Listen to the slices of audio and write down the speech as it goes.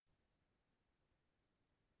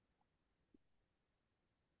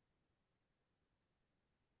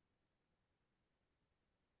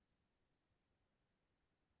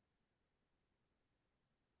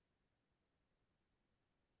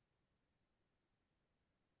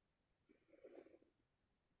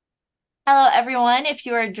Hello, everyone. If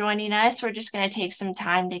you are joining us, we're just going to take some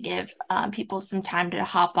time to give people some time to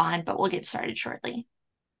hop on, but we'll get started shortly.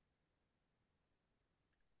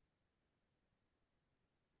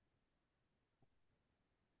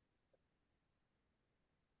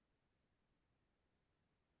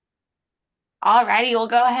 Alrighty, we'll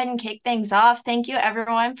go ahead and kick things off. Thank you,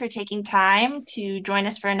 everyone, for taking time to join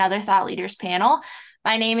us for another Thought Leaders panel.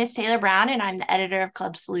 My name is Taylor Brown, and I'm the editor of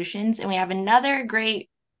Club Solutions. And we have another great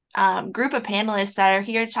group of panelists that are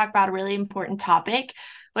here to talk about a really important topic,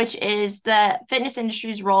 which is the fitness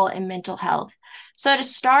industry's role in mental health. So, to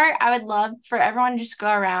start, I would love for everyone to just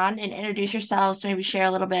go around and introduce yourselves, maybe share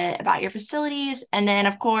a little bit about your facilities, and then,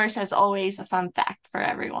 of course, as always, a fun fact for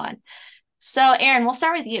everyone. So, Erin, we'll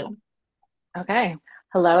start with you. Okay.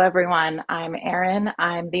 Hello, everyone. I'm Erin.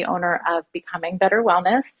 I'm the owner of Becoming Better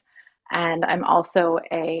Wellness, and I'm also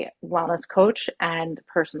a wellness coach and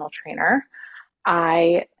personal trainer.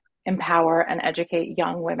 I empower and educate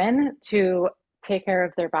young women to take care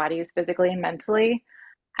of their bodies physically and mentally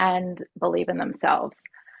and believe in themselves.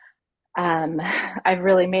 I've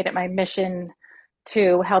really made it my mission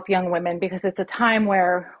to help young women because it's a time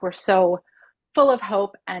where we're so full of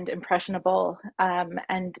hope and impressionable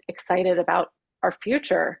and excited about our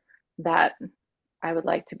future that I would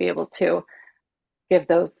like to be able to give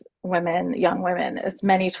those women, young women, as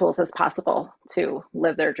many tools as possible to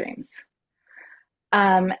live their dreams.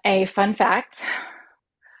 A fun fact,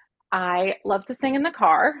 I love to sing in the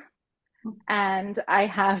car, and I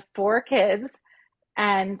have four kids,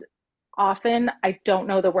 and often I don't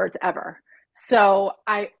know the words ever. So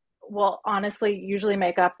I will honestly usually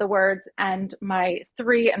make up the words, and my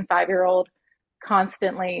 3 and 5 year old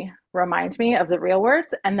constantly remind me of the real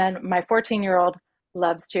words. And then my 14-year old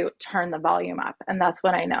loves to turn the volume up. And that's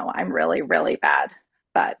when I know I'm really, really bad.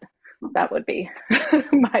 But that would be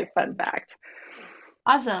my fun fact.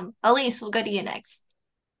 Awesome. Elise, we'll go to you next.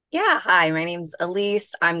 Yeah, hi, my name's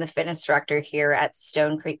Elise. I'm the fitness director here at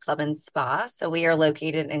Stone Creek Club and Spa. So we are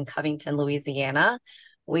located in Covington, Louisiana.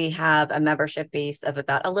 We have a membership base of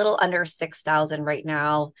about a little under 6,000 right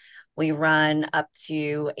now. We run up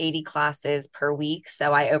to 80 classes per week.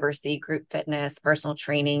 So I oversee group fitness, personal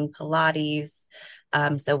training, Pilates.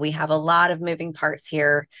 So we have a lot of moving parts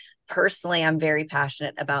here. Personally, I'm very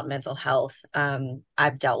passionate about mental health.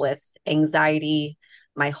 I've dealt with anxiety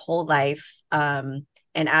my whole life. And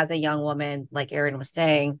as a young woman, like Erin was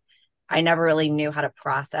saying, I never really knew how to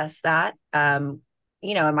process that. In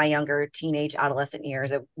my younger teenage adolescent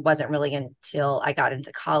years, it wasn't really until I got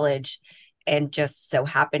into college and just so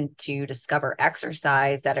happened to discover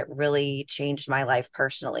exercise that it really changed my life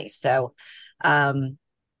personally. So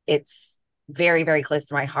it's very, very close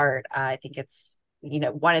to my heart. I think it's,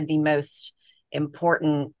 one of the most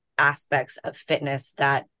important aspects of fitness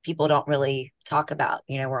that people don't really talk about.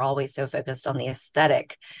 We're always so focused on the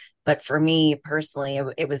aesthetic, but for me personally,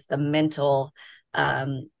 it was the mental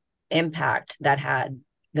impact that had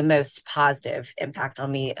the most positive impact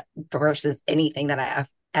on me versus anything that I have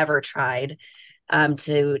ever tried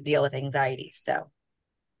to deal with anxiety. So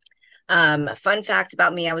fun fact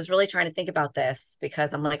about me, I was really trying to think about this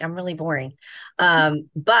because I'm like, I'm really boring.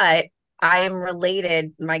 But I am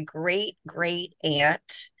related, my great great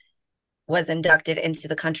aunt was inducted into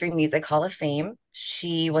the Country Music Hall of Fame.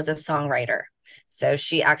 She was a songwriter. So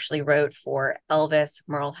she actually wrote for Elvis,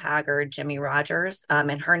 Merle Haggard, Jimmy Rogers,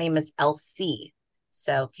 and her name is Elsie.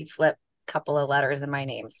 So if you flip a couple of letters in my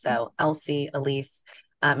name, so Elsie, Elise,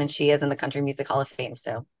 and she is in the Country Music Hall of Fame.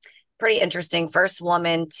 So pretty interesting. First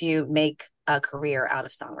woman to make a career out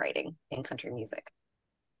of songwriting in country music.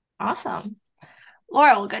 Awesome.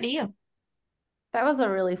 Laura, we'll go to you. That was a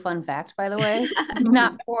really fun fact, by the way.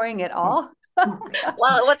 Not boring at all.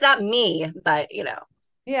 Well, what's not me, but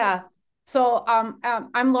Yeah. So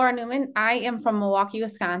I'm Laura Newman. I am from Milwaukee,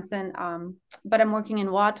 Wisconsin, but I'm working in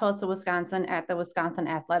Wauwatosa, Wisconsin at the Wisconsin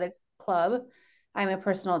Athletic Club. I'm a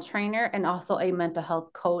personal trainer and also a mental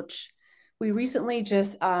health coach. We recently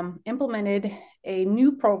just implemented a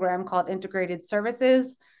new program called Integrated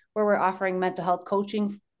Services, where we're offering mental health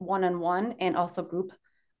coaching one-on-one and also group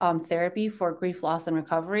therapy for grief, loss, and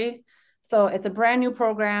recovery. So it's a brand new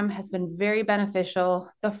program, has been very beneficial.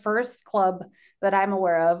 The first club that I'm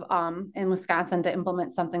aware of in Wisconsin to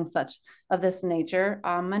implement something such of this nature.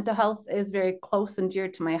 Mental health is very close and dear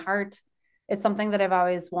to my heart. It's something that I've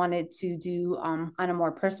always wanted to do on a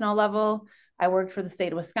more personal level. I worked for the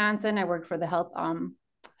state of Wisconsin. I worked for the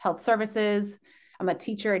health services. I'm a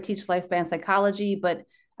teacher. I teach lifespan psychology, but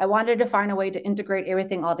I wanted to find a way to integrate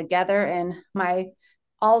everything all together. And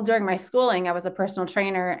all during my schooling, I was a personal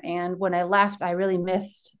trainer. And when I left, I really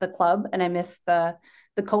missed the club and I missed the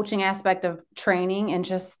the coaching aspect of training and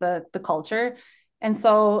just the culture. And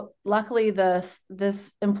so luckily this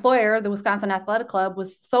employer, the Wisconsin Athletic Club,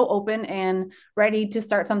 was so open and ready to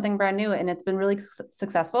start something brand new. And it's been really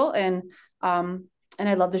successful. And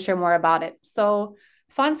I'd love to share more about it. So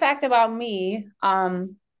fun fact about me,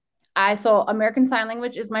 so American Sign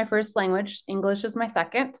Language is my first language. English is my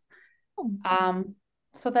second.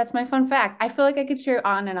 So that's my fun fact. I feel like I could share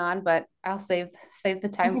on and on, but I'll save the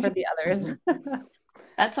time for the others.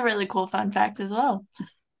 That's a really cool fun fact as well. Thanks.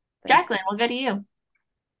 Jacqueline, we'll go to you.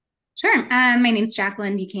 Sure. My name is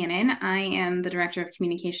Jacqueline Buchanan. I am the Director of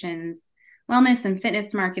Communications, Wellness, and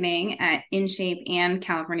Fitness Marketing at InShape and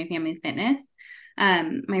California Family Fitness.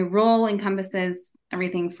 My role encompasses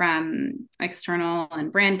everything from external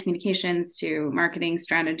and brand communications to marketing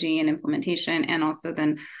strategy and implementation, and also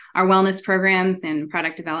then our wellness programs and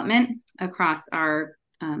product development across our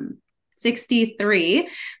 63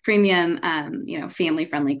 premium,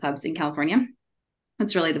 family-friendly clubs in California.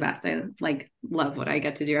 It's really the best. I love what I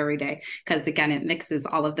get to do every day because, again, it mixes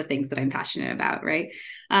all of the things that I'm passionate about, right?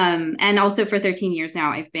 And also for 13 years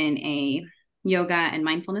now, I've been a yoga and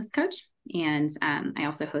mindfulness coach. And I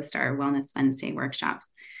also host our Wellness Wednesday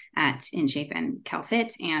workshops at InShape and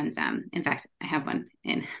CalFit. And in fact, I have one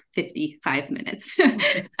in 55 minutes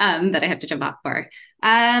that I have to jump off for.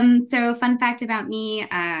 So fun fact about me,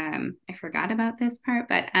 I forgot about this part,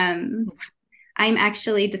 but I'm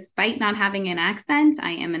actually, despite not having an accent,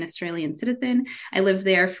 I am an Australian citizen. I lived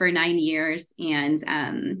there for 9 years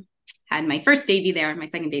and had my first baby there. My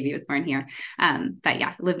second baby was born here. But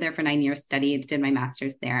yeah, lived there for 9 years, studied, did my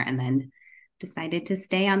master's there, and then decided to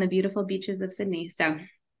stay on the beautiful beaches of Sydney. So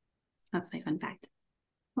that's my fun fact.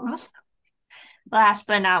 Awesome. Last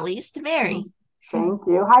but not least, Mary. Thank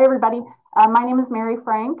you. Hi, everybody. My name is Mary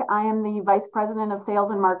Frank. I am the Vice President of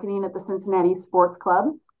Sales and Marketing at the Cincinnati Sports Club.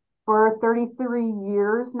 For 33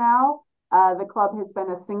 years now, the club has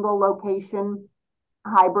been a single location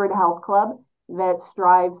hybrid health club that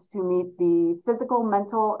strives to meet the physical,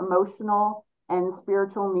 mental, emotional, and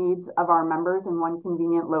spiritual needs of our members in one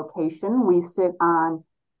convenient location. We sit on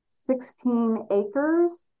 16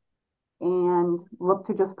 acres and look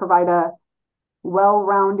to just provide a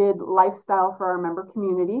well-rounded lifestyle for our member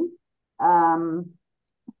community.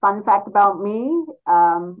 Fun fact about me,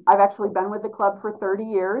 I've actually been with the club for 30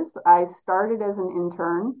 years. I started as an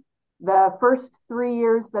intern. The first 3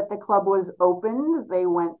 years that the club was open, they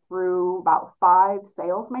went through about 5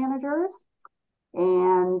 sales managers.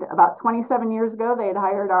 And about 27 years ago, they had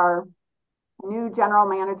hired our new general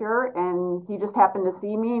manager, and he just happened to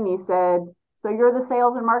see me and he said, "So you're the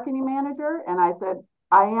sales and marketing manager?" And I said,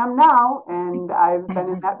 "I am now." And I've been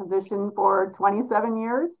in that position for 27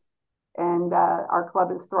 years. And our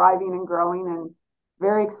club is thriving and growing, and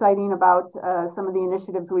very exciting about some of the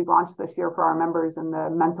initiatives we've launched this year for our members in the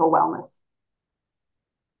mental wellness.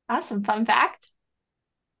 Awesome. Fun fact.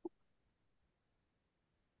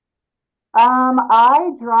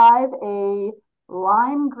 I drive a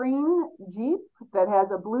lime green Jeep that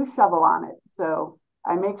has a blue shovel on it. So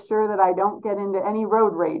I make sure that I don't get into any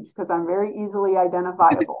road rage because I'm very easily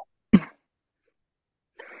identifiable.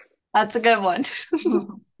 That's a good one.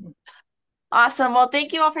 Awesome. Well,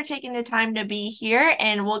 thank you all for taking the time to be here,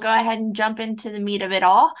 and we'll go ahead and jump into the meat of it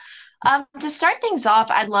all. To start things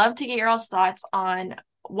off, I'd love to get your all's thoughts on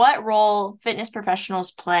what role fitness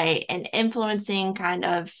professionals play in influencing kind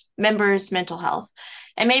of members' mental health.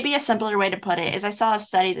 And maybe a simpler way to put it is I saw a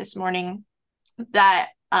study this morning that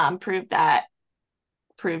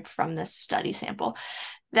proved from this study sample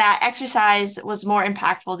that exercise was more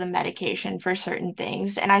impactful than medication for certain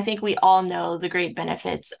things. And I think we all know the great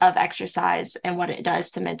benefits of exercise and what it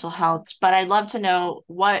does to mental health. But I'd love to know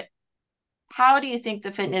how do you think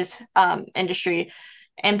the fitness industry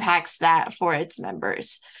impacts that for its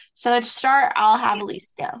members? So to start, I'll have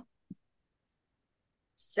Elise go.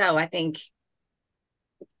 So I think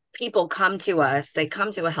people come to us, they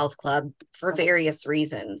come to a health club for various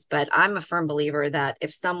reasons, but I'm a firm believer that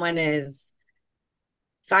if someone is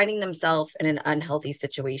finding themselves in an unhealthy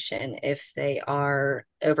situation, if they are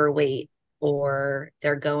overweight or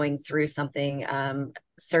they're going through something,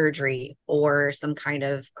 surgery or some kind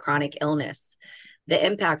of chronic illness, the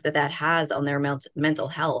impact that has on their mental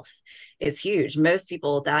health is huge. Most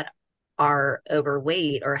people that are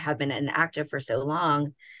overweight or have been inactive for so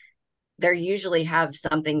long, they usually have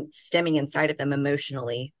something stemming inside of them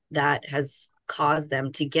emotionally that has caused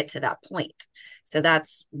them to get to that point. So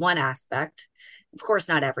that's one aspect. Of course,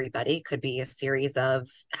 not everybody. Could be a series of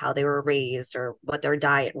how they were raised or what their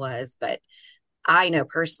diet was. But I know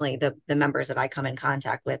personally the members that I come in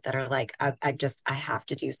contact with that are like, I have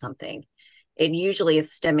to do something. it usually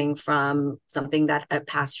is stemming from something that a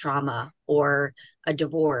past trauma or a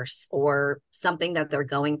divorce or something that they're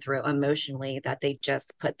going through emotionally that they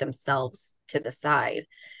just put themselves to the side.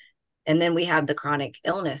 And then we have the chronic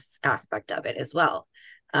illness aspect of it as well.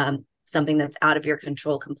 Something that's out of your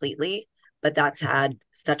control completely, but that's had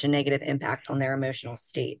such a negative impact on their emotional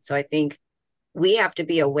state. So I think we have to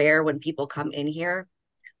be aware when people come in here,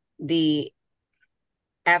 the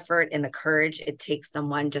effort and the courage it takes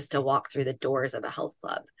someone just to walk through the doors of a health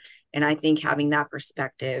club. And I think having that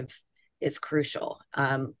perspective is crucial.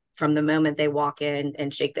 From the moment they walk in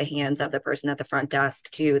and shake the hands of the person at the front desk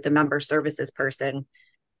to the member services person,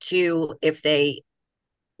 to if they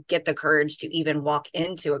get the courage to even walk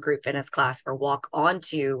into a group fitness class or walk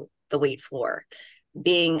onto the weight floor,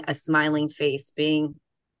 being a smiling face, being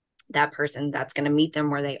that person that's going to meet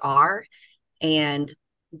them where they are and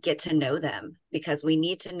get to know them, because we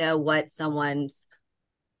need to know what someone's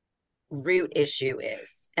root issue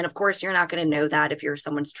is. And of course, you're not going to know that if you're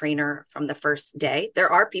someone's trainer from the first day. There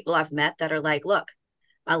are people I've met that are like, look,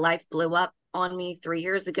 my life blew up on me 3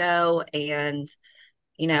 years ago. And,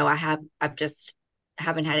 you know, I've just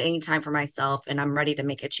haven't had any time for myself and I'm ready to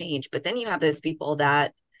make a change. But then you have those people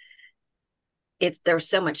that there's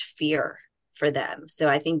so much fear for them. So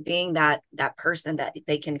I think being that person that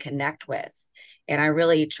they can connect with, and I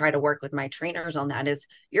really try to work with my trainers on that, is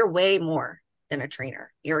you're way more than a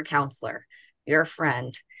trainer. You're a counselor, you're a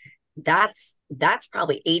friend. That's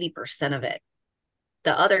probably 80% of it.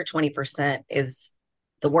 The other 20% is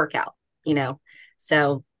the workout, you know?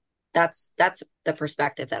 So that's the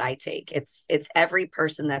perspective that I take. It's every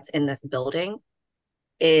person that's in this building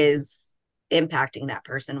is impacting that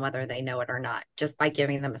person, whether they know it or not, just by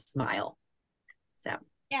giving them a smile. So,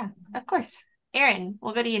 yeah, of course. Erin,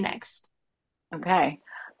 we'll go to you next. Okay.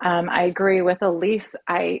 I agree with Elise.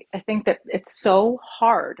 I think that it's so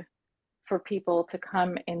hard for people to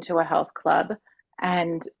come into a health club.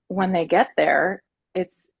 And when they get there, they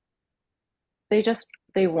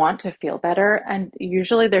want to feel better. And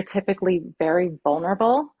usually they're typically very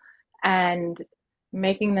vulnerable, and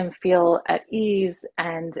making them feel at ease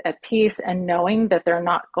and at peace and knowing that they're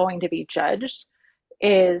not going to be judged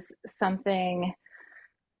is something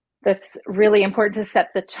that's really important to set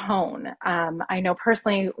the tone. I know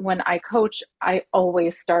personally, when I coach, I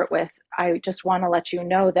always start with, I just want to let you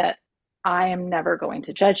know that I am never going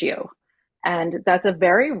to judge you. And that's a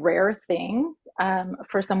very rare thing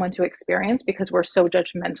for someone to experience, because we're so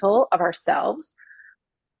judgmental of ourselves.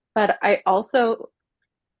 But I also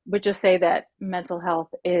would just say that mental health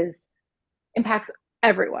impacts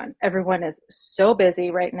everyone. Everyone is so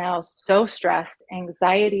busy right now, so stressed.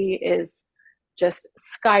 Anxiety is just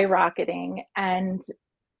skyrocketing, and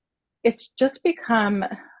it's just become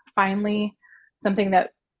finally something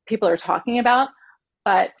that people are talking about.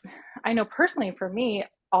 But I know personally for me,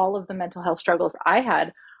 all of the mental health struggles I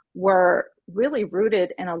had were really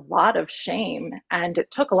rooted in a lot of shame, and it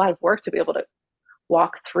took a lot of work to be able to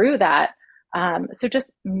walk through that. So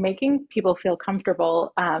just making people feel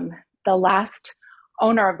comfortable. The last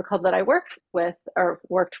owner of the club that I worked with or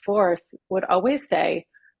worked for would always say,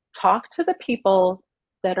 talk to the people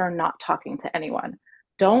that are not talking to anyone.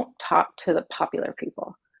 Don't talk to the popular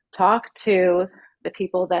people. Talk to the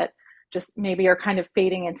people that just maybe are kind of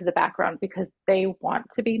fading into the background because they want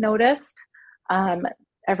to be noticed.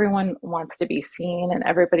 Everyone wants to be seen, and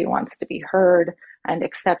everybody wants to be heard and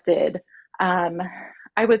accepted.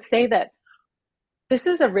 I would say that this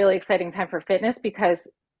is a really exciting time for fitness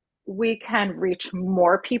because we can reach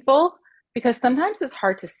more people, because sometimes it's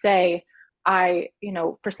hard to say,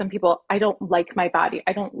 for some people, I don't like my body.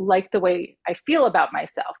 I don't like the way I feel about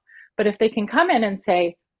myself. But if they can come in and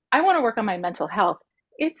say, I want to work on my mental health,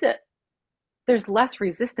 there's less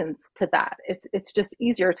resistance to that. It's just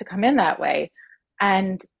easier to come in that way.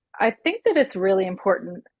 And I think that it's really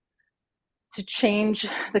important to change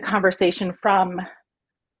the conversation from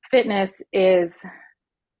fitness is,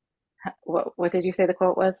 what did you say the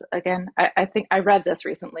quote was again? I think I read this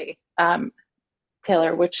recently,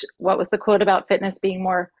 Taylor, what was the quote about fitness being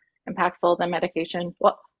more impactful than medication?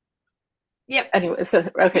 Well, yep. Anyway, so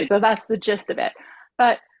that's the gist of it.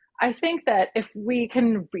 But I think that if we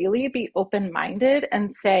can really be open-minded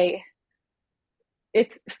and say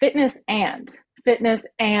it's fitness and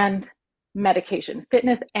medication,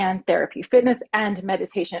 fitness and therapy, fitness and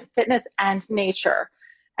meditation, fitness and nature,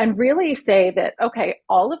 and really say that, okay,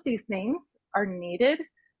 all of these things are needed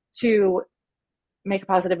to make a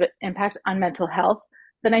positive impact on mental health,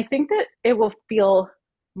 then I think that it will feel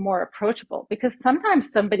more approachable, because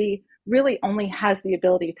sometimes somebody really only has the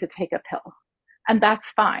ability to take a pill, and that's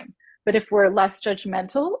fine. But if we're less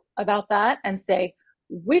judgmental about that and say,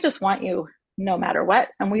 we just want you no matter what.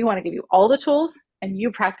 And we want to give you all the tools and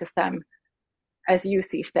you practice them as you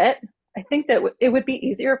see fit. I think that it would be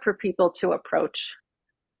easier for people to approach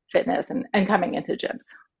fitness and coming into gyms.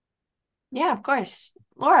 Yeah, of course.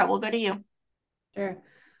 Laura, we'll go to you. Sure.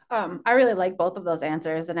 I really like both of those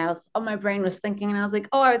answers. And my brain was thinking, and I was like,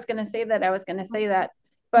 oh, I was going to say that. I was going to say that.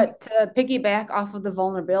 But to piggyback off of the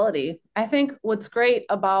vulnerability, I think what's great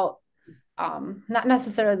about not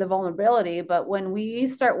necessarily the vulnerability, but when we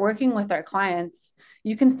start working with our clients,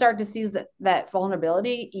 you can start to see that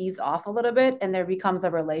vulnerability ease off a little bit, and there becomes a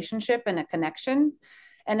relationship and a connection.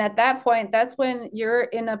 And at that point, that's when you're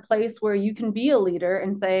in a place where you can be a leader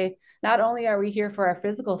and say, not only are we here for our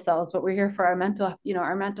physical selves, but we're here for our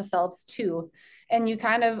mental selves too. And you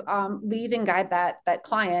kind of lead and guide that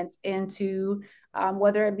client into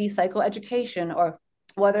whether it be psychoeducation or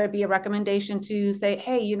whether it be a recommendation to say,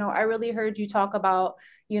 hey, I really heard you talk about,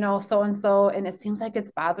 so and so, and it seems like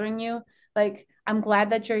it's bothering you. Like, I'm glad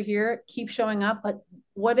that you're here. Keep showing up. But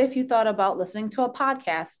what if you thought about listening to a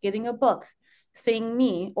podcast, getting a book, seeing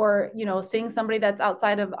me, or seeing somebody that's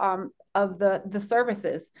outside of the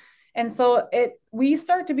services? And so we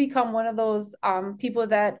start to become one of those people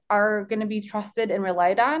that are going to be trusted and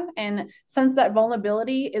relied on. And since that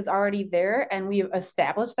vulnerability is already there and we've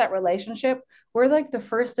established that relationship, we're like the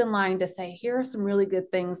first in line to say, here are some really good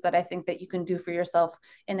things that I think that you can do for yourself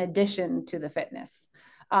in addition to the fitness.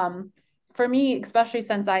 For me, especially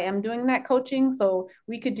since I am doing that coaching, so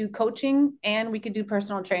we could do coaching and we could do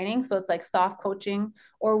personal training. So it's like soft coaching,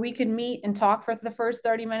 or we could meet and talk for the first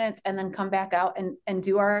 30 minutes and then come back out and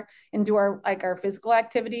do our like our physical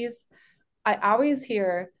activities. I always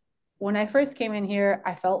hear, when I first came in here,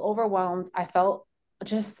 I felt overwhelmed. I felt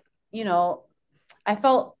just, I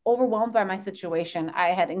felt overwhelmed by my situation.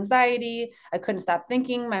 I had anxiety. I couldn't stop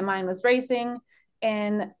thinking. My mind was racing.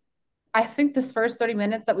 And I think this first 30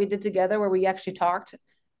 minutes that we did together, where we actually talked,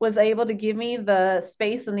 was able to give me the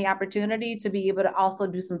space and the opportunity to be able to also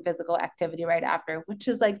do some physical activity right after, which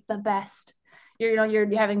is like the best.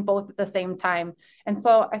 You're having both at the same time. And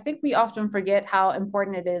so I think we often forget how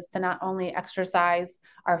important it is to not only exercise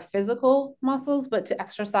our physical muscles, but to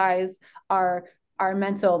exercise our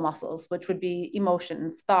mental muscles, which would be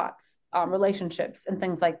emotions, thoughts, relationships, and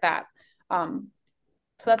things like that. So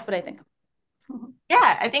that's what I think.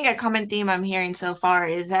 Yeah, I think a common theme I'm hearing so far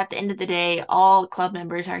is at the end of the day, all club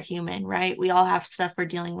members are human, right? We all have stuff we're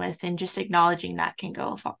dealing with, and just acknowledging that can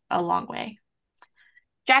go a long way.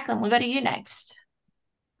 Jacqueline, we'll go to you next.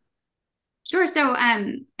 Sure. So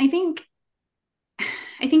I think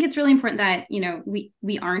it's really important that,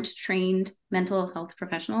 we aren't trained mental health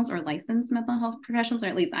professionals or licensed mental health professionals, or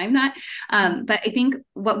at least I'm not. But I think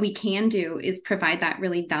what we can do is provide that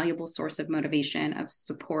really valuable source of motivation, of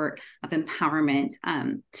support, of empowerment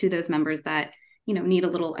to those members that, need a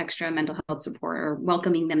little extra mental health support, or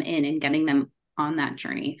welcoming them in and getting them on that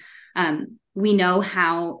journey. We know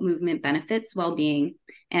how movement benefits well-being.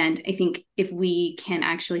 And I think if we can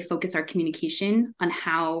actually focus our communication on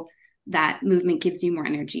how that movement gives you more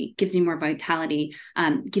energy, gives you more vitality,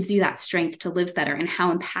 gives you that strength to live better, and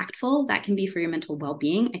how impactful that can be for your mental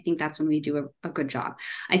well-being, I think that's when we do a good job.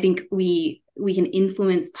 I think we can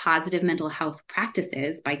influence positive mental health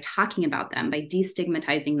practices by talking about them, by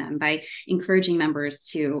destigmatizing them, by encouraging members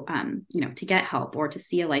to, to get help, or to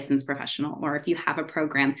see a licensed professional, or if you have a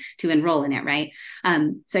program, to enroll in it, right?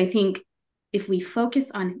 So I think if we focus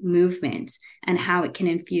on movement and how it can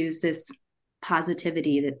infuse this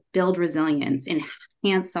positivity, that build resilience,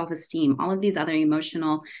 enhance self-esteem, all of these other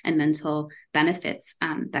emotional and mental benefits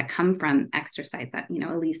that come from exercise that,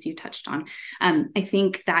 Elise, you touched on. I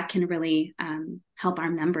think that can really help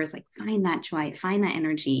our members find that joy, find that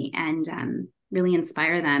energy, and really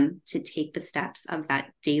inspire them to take the steps of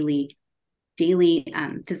that daily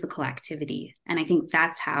physical activity. And I think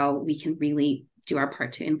that's how we can really do our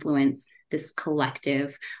part to influence this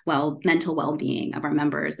collective mental well-being of our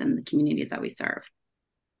members and the communities that we serve.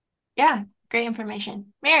 Yeah, great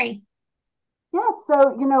information. Mary. Yeah,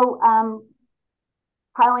 so,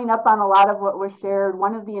 piling up on a lot of what was shared,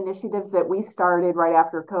 one of the initiatives that we started right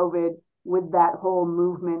after COVID with that whole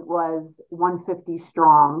movement was 150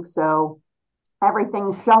 strong. So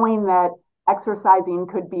everything showing that exercising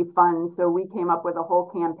could be fun. So we came up with a whole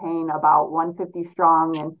campaign about 150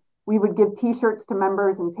 strong, and we would give t-shirts to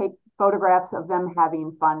members and take photographs of them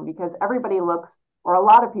having fun, because everybody looks, or a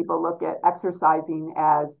lot of people look at exercising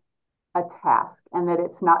as a task and that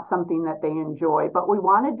it's not something that they enjoy. But we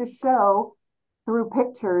wanted to show through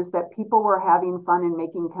pictures that people were having fun and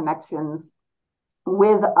making connections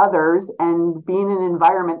with others, and being in an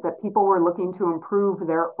environment that people were looking to improve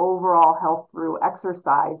their overall health through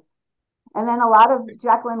exercise. And then a lot of,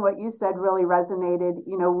 Jacqueline, what you said really resonated.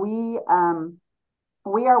 You know, we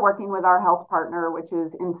are working with our health partner, which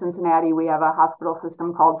is in Cincinnati. We have a hospital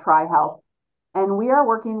system called Tri-Health, and we are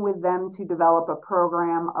working with them to develop a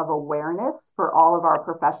program of awareness for all of our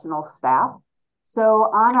professional staff. So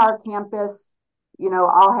on our campus, you know,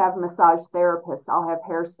 I'll have massage therapists, I'll have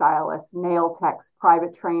hairstylists, nail techs,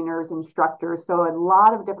 private trainers, instructors. So a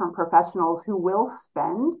lot of different professionals who will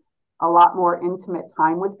spend a lot more intimate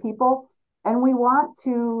time with people. And we want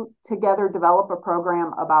to together develop a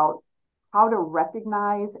program about how to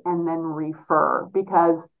recognize and then refer,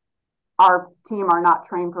 because our team are not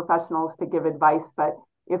trained professionals to give advice, but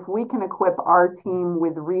if we can equip our team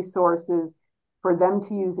with resources for them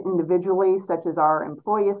to use individually, such as our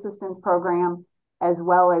employee assistance program, as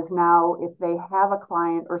well as now if they have a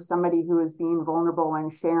client or somebody who is being vulnerable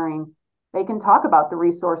and sharing, they can talk about the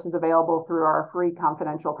resources available through our free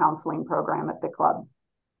confidential counseling program at the club.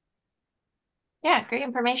 Yeah, great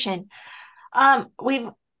information. We've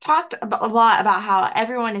talked a lot about how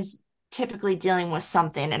everyone is typically dealing with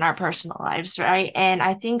something in our personal lives, right? And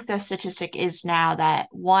I think the statistic is now that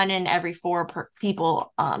 1 in every 4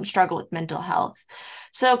 people struggle with mental health.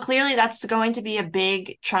 So clearly that's going to be a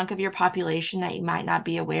big chunk of your population that you might not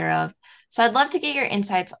be aware of. So I'd love to get your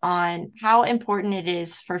insights on how important it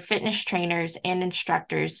is for fitness trainers and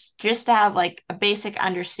instructors just to have like a basic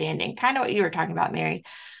understanding, kind of what you were talking about, Mary.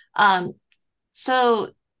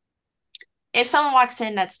 So if someone walks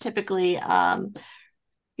in that's typically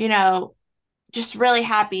you know, just really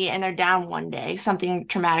happy and they're down one day, something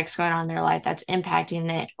traumatic's going on in their life that's impacting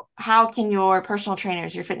it, how can your personal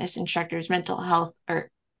trainers, your fitness instructors, mental health, or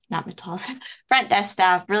not mental health, front desk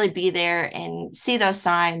staff really be there and see those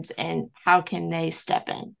signs, and how can they step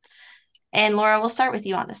in? And Laura, we'll start with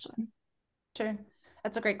you on this one. Sure.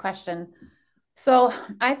 That's a great question. So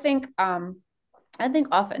I think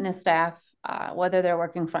all fitness staff, whether they're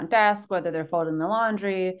working front desk, whether they're folding the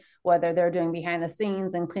laundry, whether they're doing behind the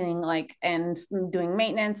scenes and cleaning and doing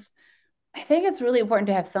maintenance, I think it's really important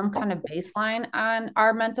to have some kind of baseline on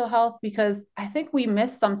our mental health, because I think we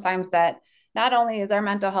miss sometimes that not only is our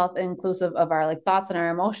mental health inclusive of our thoughts and our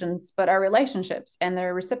emotions, but our relationships, and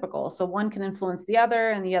they're reciprocal. So one can influence the other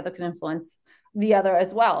and the other can influence the other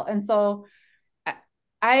as well. And so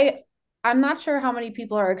I I'm not sure how many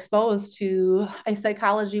people are exposed to a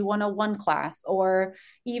psychology 101 class, or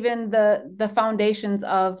even the foundations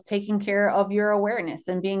of taking care of your awareness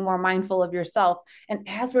and being more mindful of yourself. And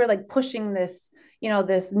as we're pushing this,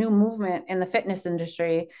 this new movement in the fitness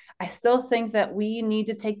industry, I still think that we need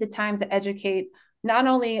to take the time to educate not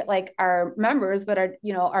only our members, but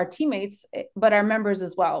our teammates, but our members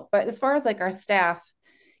as well. But as far as our staff,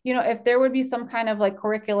 if there would be some kind of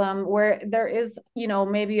curriculum where there is,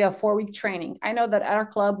 maybe a 4-week training. I know that at our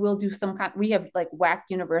club, we'll do we have WAC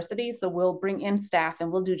University. So we'll bring in staff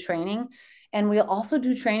and we'll do training. And we'll also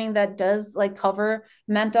do training that does cover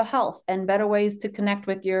mental health and better ways to connect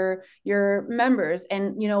with your members,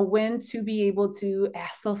 and, when to be able to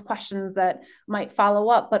ask those questions that might follow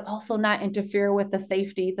up, but also not interfere with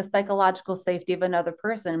the psychological safety of another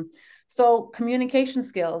person. So communication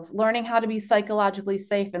skills, learning how to be psychologically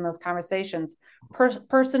safe in those conversations,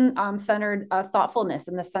 person-centered thoughtfulness,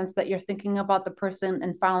 in the sense that you're thinking about the person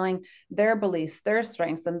and following their beliefs, their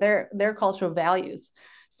strengths, and their cultural values.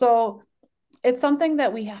 So it's something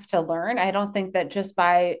that we have to learn. I don't think that just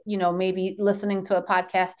by, maybe listening to a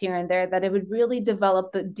podcast here and there, that it would really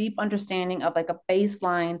develop the deep understanding of a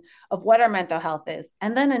baseline of what our mental health is.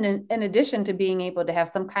 And then in addition to being able to have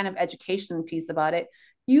some kind of education piece about it,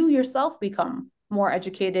 you yourself become more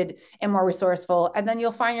educated and more resourceful. And then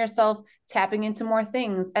you'll find yourself tapping into more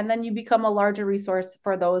things. And then you become a larger resource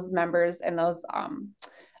for those members and those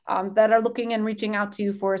that are looking and reaching out to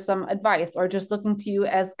you for some advice, or just looking to you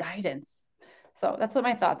as guidance. So that's what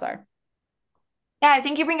my thoughts are. Yeah, I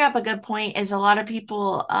think you bring up a good point. Is a lot of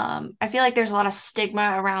people, I feel like there's a lot of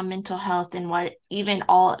stigma around mental health and what even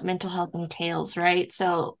all mental health entails, right?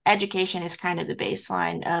 So education is kind of the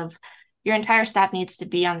baseline of your entire staff needs to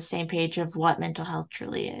be on the same page of what mental health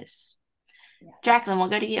truly is. Yeah. Jacqueline, we'll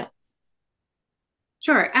go to you.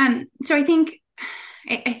 Sure. So I think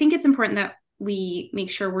it's important that we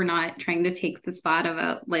make sure we're not trying to take the spot of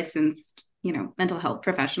a licensed, mental health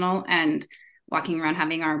professional and walking around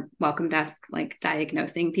having our welcome desk,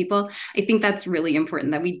 diagnosing people. I think that's really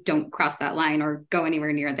important, that we don't cross that line or go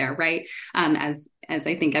anywhere near there, right? As I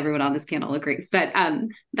think everyone on this panel agrees. But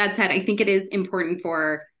that said, I think it is important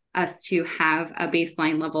for us to have a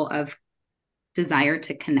baseline level of desire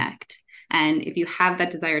to connect. And if you have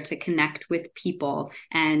that desire to connect with people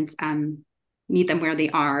and meet them where they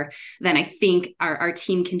are, then I think our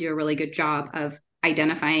team can do a really good job of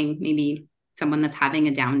identifying maybe someone that's having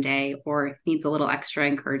a down day or needs a little extra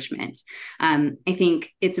encouragement. I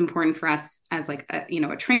think it's important for us as like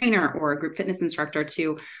a trainer or a group fitness instructor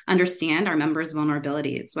to understand our members'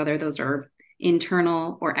 vulnerabilities, whether those are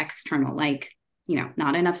internal or external, like,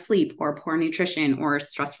 not enough sleep or poor nutrition or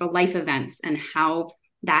stressful life events, and how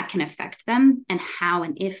that can affect them and how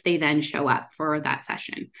and if they then show up for that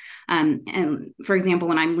session. And for example,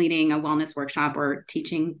 when I'm leading a wellness workshop or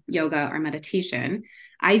teaching yoga or meditation,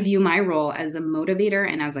 I view my role as a motivator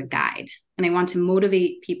and as a guide. And I want to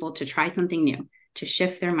motivate people to try something new, to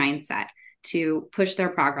shift their mindset, to push their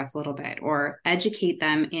progress a little bit, or educate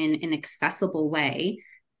them in an accessible way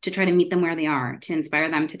to try to meet them where they are, to inspire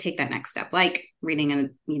them to take that next step, like reading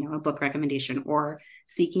a book recommendation or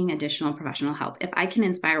seeking additional professional help. If I can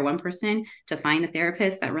inspire one person to find a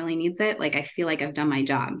therapist that really needs it, like, I feel like I've done my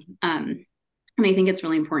job. And I think it's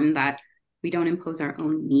really important that we don't impose our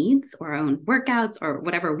own needs or our own workouts or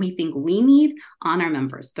whatever we think we need on our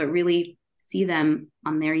members, but really see them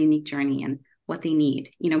on their unique journey and what they need,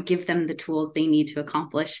 give them the tools they need to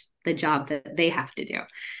accomplish the job that they have to do.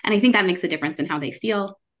 And I think that makes a difference in how they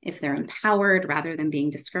feel, if they're empowered rather than being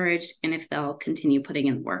discouraged, and if they'll continue putting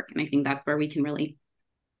in work. And I think that's where we can really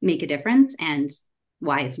make a difference, and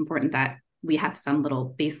why it's important that we have some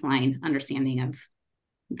little baseline understanding of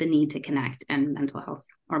the need to connect, and mental health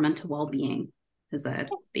or mental well-being is a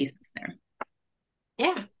basis there.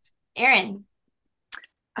 Yeah. Erin.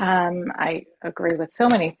 I agree with so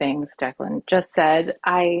many things Jacqueline just said.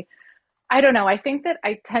 I don't know. I think that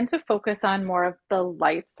I tend to focus on more of the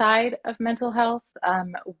light side of mental health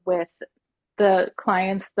with the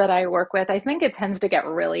clients that I work with. I think it tends to get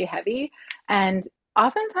really heavy, and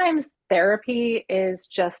oftentimes therapy is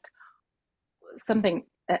just something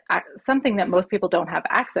that most people don't have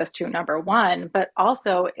access to, number one, but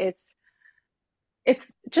also it's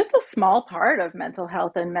just a small part of mental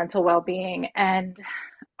health and mental well-being. And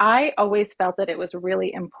I always felt that it was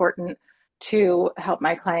really important to help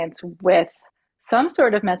my clients with some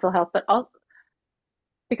sort of mental health, but also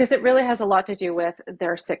because it really has a lot to do with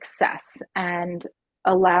their success and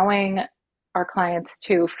allowing our clients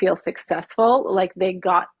to feel successful, like they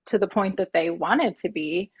got to the point that they wanted to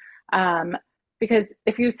be. Because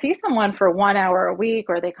if you see someone for 1 hour a week,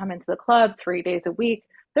 or they come into the club 3 days a week,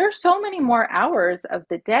 there's so many more hours of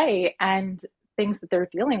the day and things that they're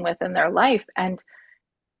dealing with in their life. And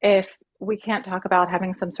if we can't talk about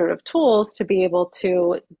having some sort of tools to be able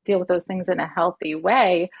to deal with those things in a healthy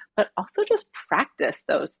way, but also just practice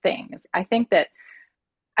those things. I think that,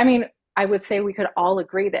 I would say we could all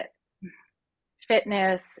agree that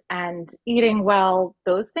fitness and eating well,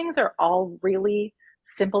 those things are all really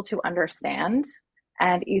simple to understand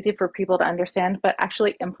and easy for people to understand, but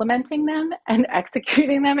actually implementing them and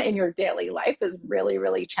executing them in your daily life is really,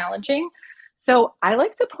 really challenging. So I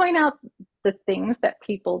like to point out the things that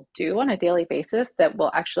people do on a daily basis that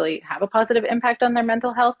will actually have a positive impact on their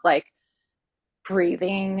mental health, like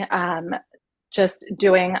breathing, just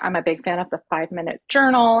doing, I'm a big fan of the 5-minute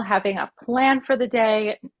journal, having a plan for the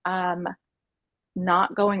day,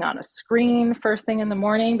 not going on a screen first thing in the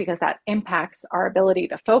morning, because that impacts our ability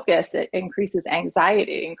to focus. It increases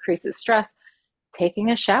anxiety, it increases stress.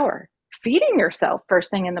 Taking a shower, feeding yourself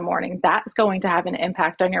first thing in the morning, that's going to have an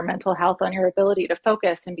impact on your mental health, on your ability to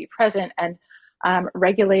focus and be present and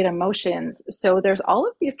regulate emotions. So there's all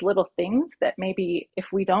of these little things that maybe if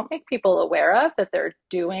we don't make people aware of that they're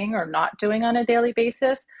doing or not doing on a daily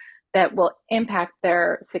basis, that will impact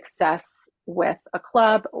their success with a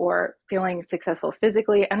club or feeling successful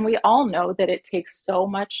physically. And we all know that it takes so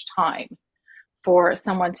much time for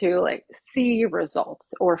someone to see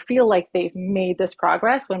results or feel like they've made this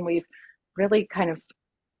progress, when we've really kind of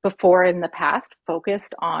before in the past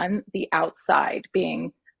focused on the outside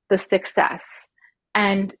being the success.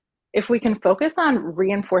 And if we can focus on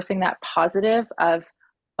reinforcing that positive of,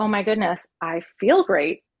 oh my goodness, I feel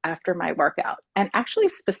great after my workout, and actually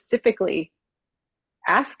specifically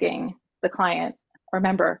asking the client or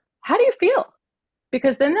member, how do you feel?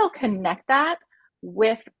 Because then they'll connect that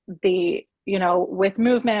with the, with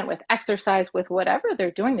movement, with exercise, with whatever they're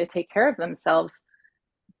doing to take care of themselves.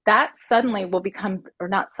 That suddenly will become, or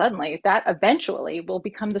not suddenly, that eventually will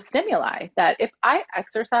become the stimuli that if I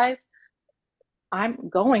exercise, I'm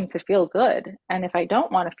going to feel good. And if I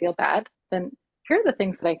don't want to feel bad, then here are the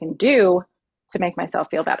things that I can do to make myself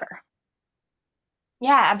feel better.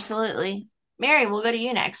 Yeah, absolutely. Mary, we'll go to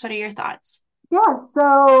you next. What are your thoughts? Yeah,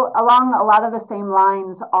 so along a lot of the same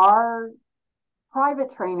lines, our private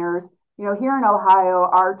trainers, here in Ohio,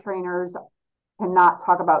 our trainers cannot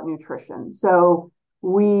talk about nutrition. So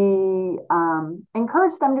we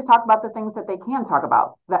encourage them to talk about the things that they can talk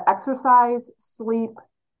about: the exercise, sleep,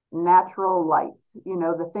 natural light,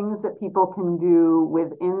 the things that people can do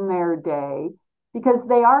within their day, because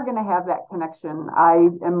they are going to have that connection. I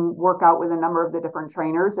am work out with a number of the different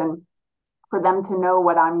trainers, and for them to know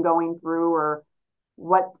what I'm going through or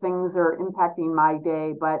what things are impacting my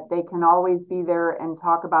day, but they can always be there and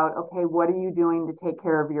talk about, okay, what are you doing to take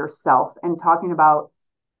care of yourself? And talking about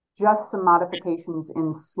just some modifications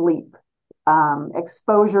in sleep,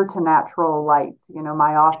 exposure to natural light.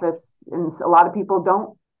 My office, and a lot of people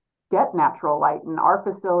don't get natural light. In our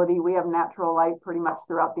facility, we have natural light pretty much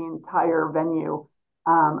throughout the entire venue,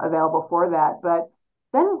 available for that. But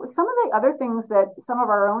then some of the other things that some of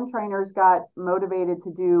our own trainers got motivated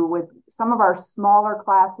to do with some of our smaller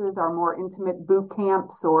classes, our more intimate boot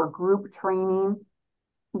camps or group training,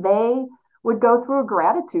 they would go through a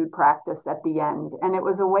gratitude practice at the end. And it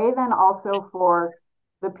was a way then also for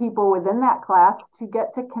the people within that class to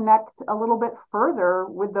get to connect a little bit further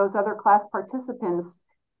with those other class participants,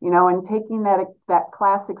 and taking that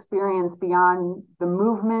class experience beyond the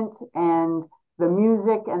movement and the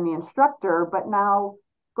music and the instructor, but now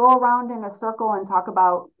go around in a circle and talk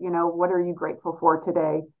about, what are you grateful for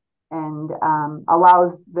today? And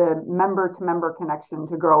allows the member to member connection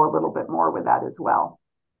to grow a little bit more with that as well.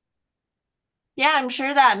 Yeah, I'm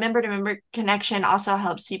sure that member to member connection also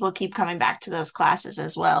helps people keep coming back to those classes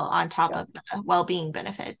as well, on top of the well-being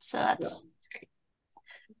benefits. So that's great.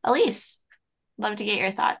 Elise, love to get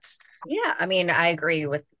your thoughts. Yeah, I mean, I agree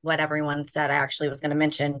with what everyone said. I actually was going to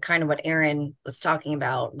mention kind of what Erin was talking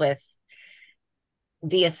about with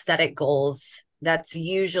the aesthetic goals. That's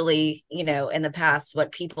usually, in the past,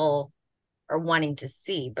 what people are wanting to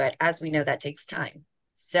see. But as we know, that takes time.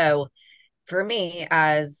 So for me,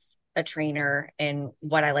 as a trainer, and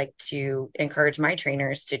what I like to encourage my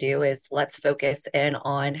trainers to do is let's focus in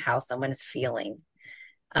on how someone is feeling.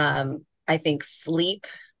 I think sleep,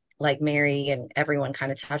 like Mary and everyone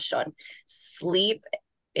kind of touched on, sleep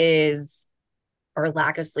is, or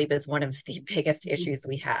lack of sleep is one of the biggest issues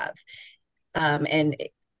we have. And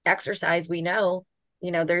exercise, we know,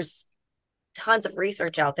 there's tons of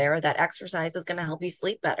research out there that exercise is going to help you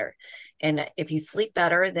sleep better. And if you sleep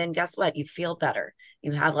better, then guess what? You feel better.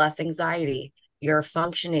 You have less anxiety. You're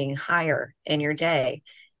functioning higher in your day.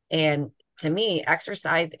 And to me,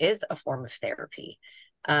 exercise is a form of therapy.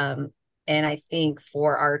 And I think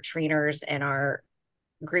for our trainers and our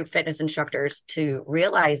group fitness instructors to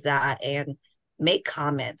realize that and make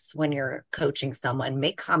comments when you're coaching someone,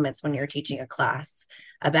 make comments when you're teaching a class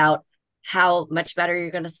about how much better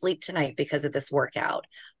you're going to sleep tonight because of this workout.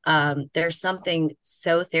 There's something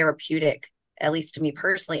so therapeutic, at least to me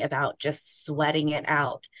personally, about just sweating it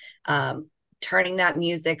out, turning that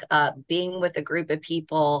music up, being with a group of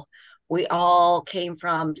people. We all came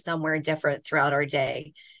from somewhere different throughout our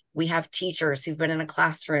day. We have teachers who've been in a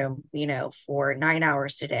classroom, for 9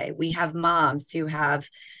 hours today. We have moms who have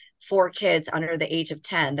 4 kids under the age of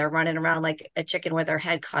 10. They're running around like a chicken with their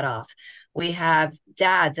head cut off. We have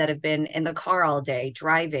dads that have been in the car all day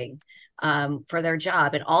driving for their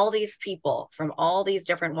job. And all these people from all these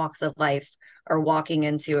different walks of life are walking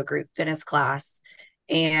into a group fitness class.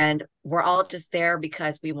 And we're all just there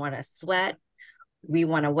because we want to sweat. We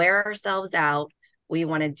want to wear ourselves out. We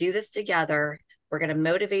want to do this together. We're going to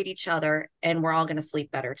motivate each other, and we're all going to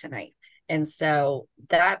sleep better tonight. And so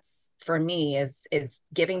that's, for me, is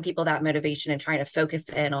giving people that motivation and trying to focus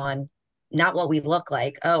in on not what we look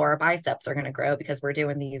like. Oh, our biceps are going to grow because we're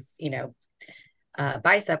doing these,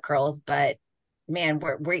 bicep curls, but man,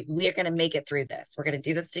 we're going to make it through this. We're going to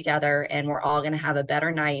do this together, and we're all going to have a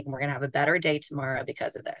better night, and we're going to have a better day tomorrow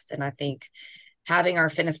because of this. And I think having our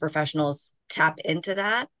fitness professionals tap into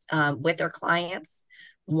that with their clients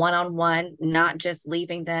one-on-one, not just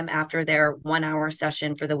leaving them after their 1 hour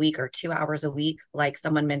session for the week or 2 hours a week. Like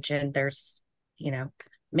someone mentioned, there's,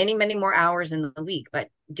 many, many more hours in the week, but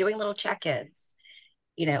doing little check-ins,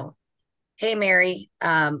 hey, Mary,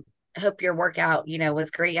 hope your workout,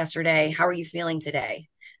 was great yesterday. How are you feeling today?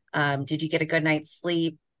 Did you get a good night's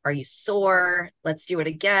sleep? Are you sore? Let's do it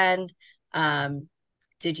again.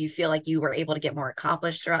 Did you feel like you were able to get more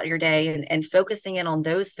accomplished throughout your day? And focusing in on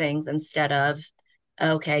those things instead of,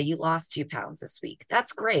 okay, you lost 2 pounds this week.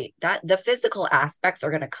 That's great. That the physical aspects are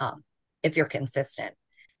going to come if you're consistent.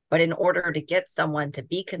 But in order to get someone to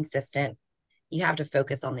be consistent, you have to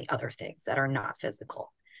focus on the other things that are not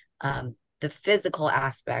physical. The physical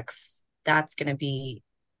aspects, that's going to be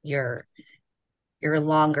your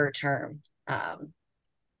longer term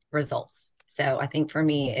results. So I think for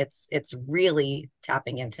me, it's really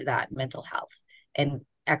tapping into that mental health and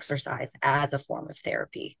exercise as a form of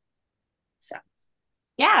therapy. So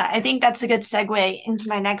Yeah, I think that's a good segue into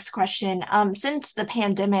my next question. Since the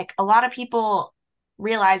pandemic, a lot of people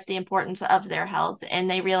realize the importance of their health and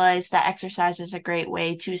they realize that exercise is a great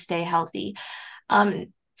way to stay healthy.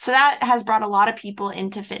 So that has brought a lot of people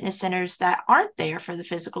into fitness centers that aren't there for the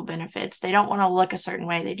physical benefits. They don't want to look a certain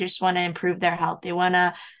way. They just want to improve their health. They want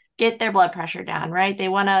to get their blood pressure down, right? They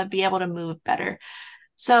want to be able to move better.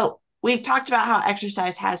 So we've talked about how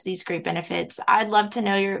exercise has these great benefits. I'd love to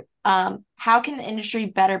know your how can the industry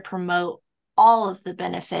better promote all of the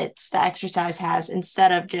benefits that exercise has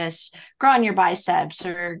instead of just growing your biceps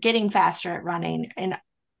or getting faster at running and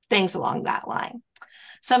things along that line.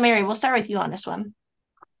 So Mary, we'll start with you on this one.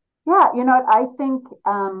 Yeah, I think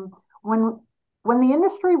when when the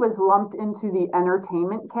industry was lumped into the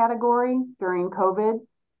entertainment category during COVID,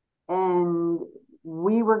 and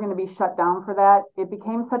we were going to be shut down for that, it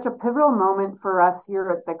became such a pivotal moment for us here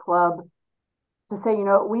at the club to say,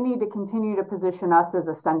 we need to continue to position us as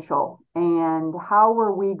essential. And how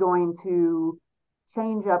were we going to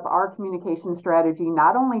change up our communication strategy,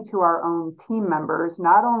 not only to our own team members,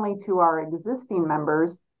 not only to our existing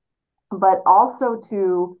members, but also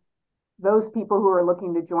to those people who are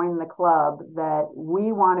looking to join the club, that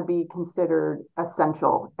we want to be considered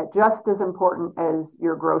essential, just as important as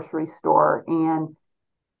your grocery store. And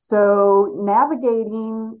so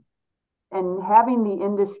navigating and having the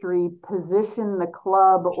industry position the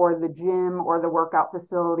club or the gym or the workout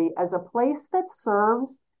facility as a place that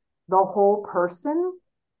serves the whole person,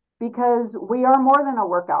 because we are more than a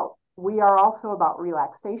workout. We are also about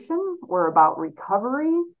relaxation. We're about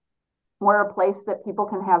recovery. We're a place that people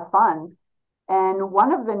can have fun. And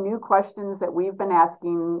one of the new questions that we've been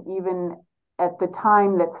asking, even at the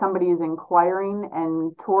time that somebody is inquiring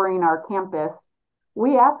and touring our campus,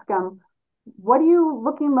 we ask them, what are you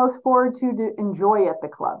looking most forward to enjoy at the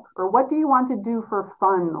club? Or what do you want to do for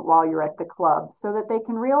fun while you're at the club? So that they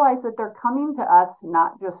can realize that they're coming to us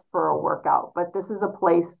not just for a workout, but this is a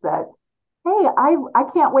place that, hey, I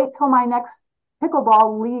can't wait till my next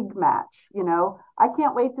pickleball league match. I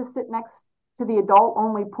can't wait to sit next to the adult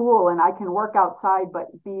only pool and I can work outside, but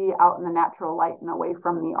be out in the natural light and away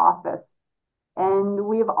from the office. And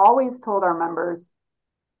we've always told our members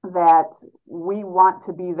that we want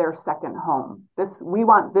to be their second home. We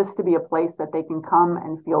want this to be a place that they can come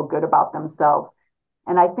and feel good about themselves.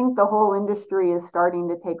 And I think the whole industry is starting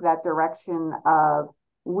to take that direction of,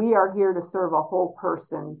 we are here to serve a whole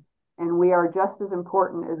person, and we are just as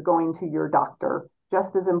important as going to your doctor,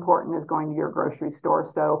 just as important as going to your grocery store.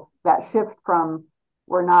 So that shift from,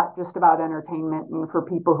 we're not just about entertainment and for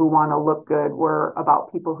people who want to look good, we're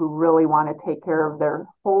about people who really want to take care of their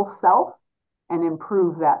whole self and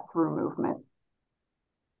improve that through movement.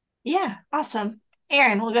 Yeah, awesome.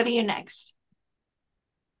 Erin, we'll go to you next.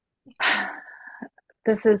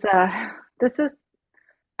 This is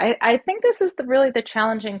I think this is really the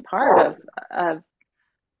challenging part of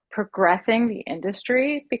progressing the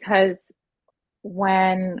industry, because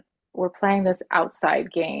when we're playing this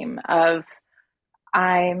outside game of,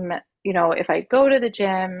 if I go to the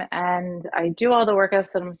gym and I do all the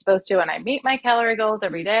workouts that I'm supposed to, and I meet my calorie goals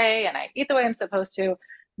every day and I eat the way I'm supposed to,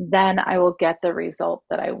 then I will get the result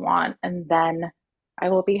that I want, and then I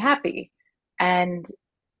will be happy. And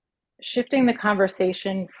shifting the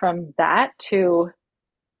conversation from that to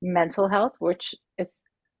mental health, which is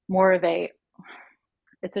more of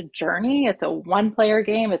it's a journey, it's a one player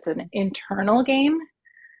game, it's an internal game.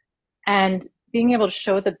 And being able to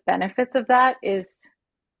show the benefits of that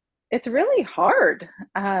it's really hard.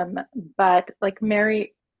 But like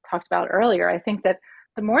Mary talked about earlier, I think that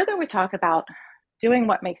the more that we talk about doing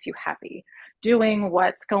what makes you happy, doing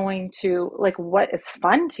what's going to, like, what is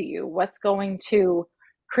fun to you, what's going to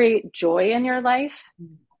create joy in your life,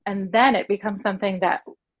 and then it becomes something that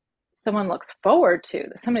someone looks forward to,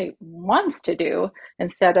 that somebody wants to do,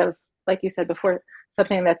 instead of, like you said before,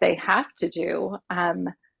 something that they have to do.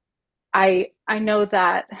 I know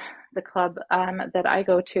that the club that I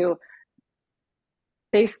go to,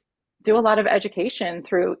 they do a lot of education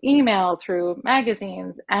through email, through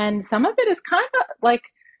magazines, and some of it is kind of like,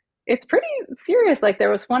 it's pretty serious. Like, there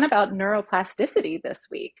was one about neuroplasticity this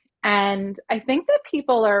week, and I think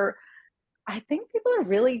people are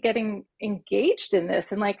really getting engaged in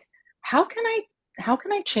this, and like, how can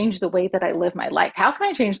I change the way that I live my life? How can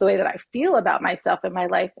I change the way that I feel about myself in my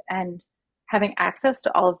life? And having access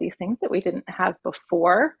to all of these things that we didn't have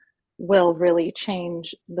before will really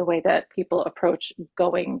change the way that people approach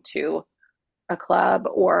going to a club,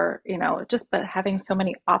 or, just but having so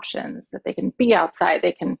many options that they can be outside,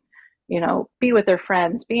 they can, be with their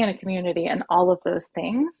friends, be in a community, and all of those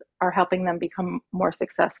things are helping them become more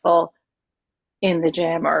successful in the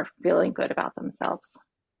gym or feeling good about themselves.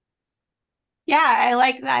 Yeah, I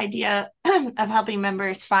like the idea of helping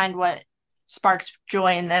members find what sparks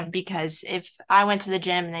joy in them, because if I went to the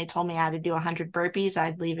gym and they told me how to do 100 burpees,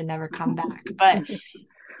 I'd leave and never come back. But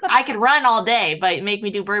I could run all day, but make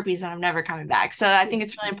me do burpees and I'm never coming back. So I think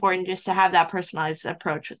it's really important just to have that personalized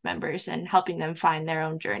approach with members and helping them find their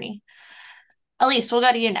own journey. Elise, we'll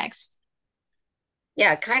go to you next.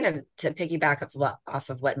 Yeah, kind of to piggyback off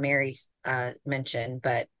of what Mary mentioned,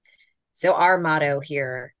 but so our motto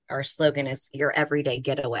here, our slogan is your everyday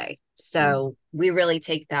getaway. So we really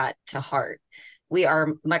take that to heart. We are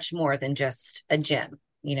much more than just a gym.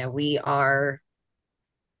 You know, we are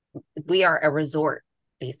a resort,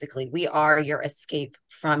 basically. We are your escape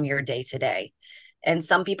from your day to day. And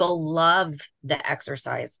some people love the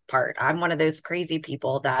exercise part. I'm one of those crazy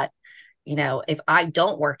people that, you know, if I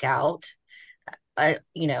don't work out,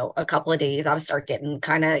 a couple of days, I would start getting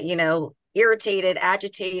kind of, irritated,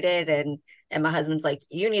 agitated, and my husband's like,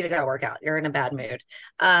 you need to go work out. You're in a bad mood.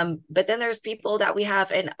 But then there's people that we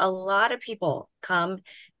have, and a lot of people come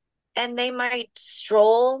and they might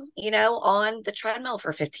stroll, on the treadmill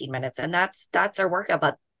for 15 minutes, and that's their workout.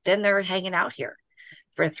 But then they're hanging out here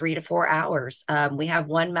for 3 to 4 hours. We have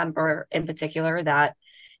one member in particular that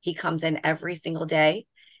he comes in every single day.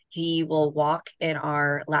 He will walk in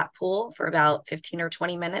our lap pool for about 15 or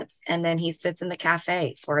 20 minutes, and then he sits in the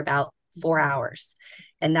cafe for about 4 hours.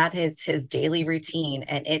 And that is his daily routine,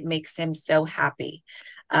 and it makes him so happy.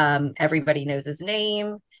 Everybody knows his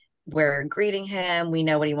name. We're greeting him. We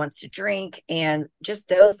know what he wants to drink, and just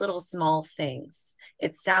those little small things.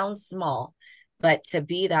 It sounds small, but to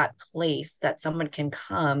be that place that someone can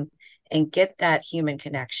come and get that human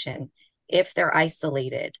connection if they're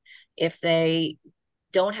isolated, if they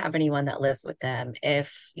don't have anyone that lives with them,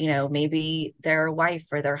 if maybe their wife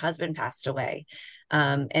or their husband passed away,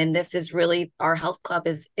 and this is really, our health club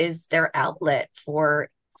is their outlet for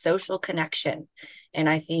social connection. And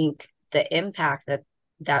I think the impact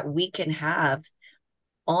that we can have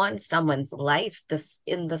on someone's life, this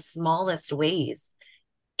in the smallest ways,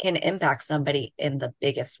 can impact somebody in the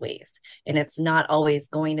biggest ways. And it's not always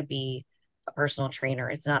going to be a personal trainer.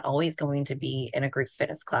 It's not always going to be in a group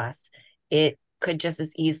fitness class. It could just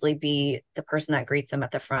as easily be the person that greets them at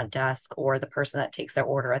the front desk, or the person that takes their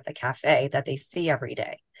order at the cafe that they see every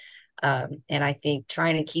day. And I think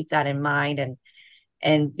trying to keep that in mind,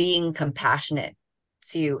 and being compassionate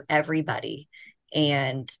to everybody,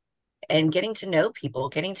 and getting to know people,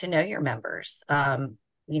 getting to know your members.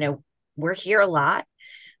 We're here a lot,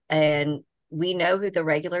 and we know who the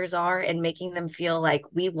regulars are, and making them feel like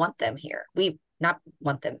we want them here. We not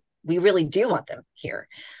want them. We really do want them here.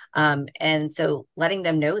 And so letting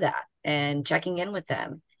them know that and checking in with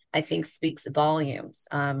them, I think, speaks volumes.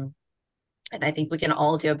 And I think we can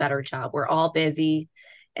all do a better job. We're all busy,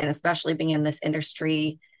 and especially being in this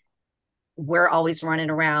industry, we're always running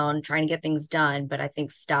around trying to get things done. But I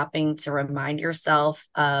think stopping to remind yourself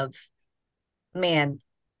of, man,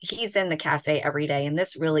 he's in the cafe every day, and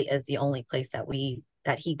this really is the only place that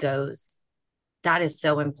he goes. That is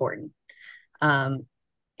so important.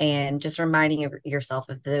 And just reminding yourself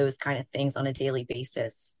of those kind of things on a daily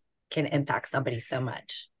basis can impact somebody so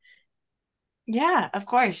much. Yeah, of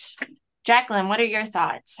course. Jacqueline, what are your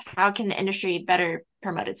thoughts? How can the industry better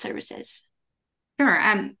promote its services? Sure.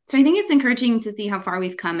 So I think it's encouraging to see how far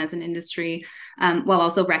we've come as an industry, while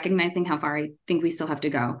also recognizing how far I think we still have to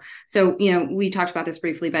go. So, we talked about this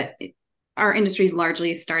briefly, but our industry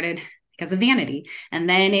largely started because of vanity, and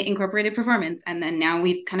then it incorporated performance. And then now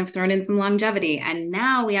we've kind of thrown in some longevity. And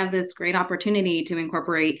now we have this great opportunity to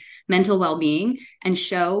incorporate mental well-being and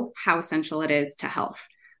show how essential it is to health.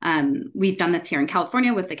 We've done this here in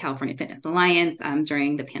California with the California Fitness Alliance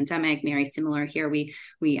during the pandemic. Very similar here. We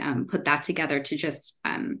put that together to just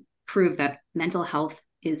prove that mental health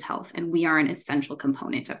is health, and we are an essential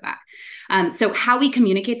component of that. So how we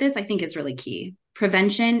communicate this, I think, is really key.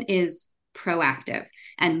 Prevention is proactive,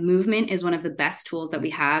 and movement is one of the best tools that we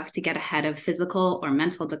have to get ahead of physical or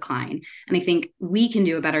mental decline. And I think we can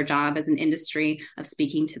do a better job as an industry of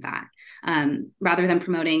speaking to that, rather than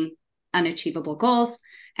promoting unachievable goals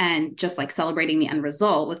and just like celebrating the end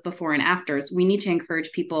result with before and afters. We need to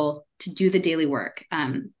encourage people to do the daily work,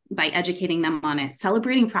 by educating them on it,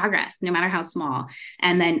 celebrating progress, no matter how small,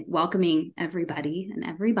 and then welcoming everybody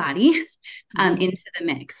into the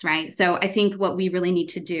mix, right? So I think what we really need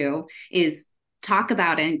to do is talk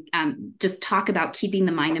about just talk about keeping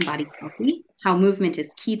the mind and body healthy, how movement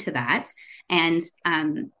is key to that, and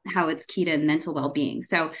how it's key to mental well-being.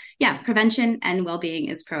 So yeah, prevention and well-being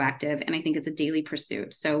is proactive, and I think it's a daily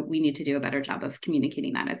pursuit. So we need to do a better job of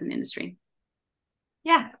communicating that as an industry.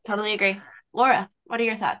 Yeah, totally agree. Laura, what are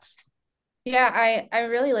your thoughts? Yeah, I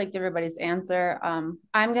really liked everybody's answer.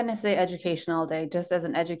 I'm going to say education all day. Just as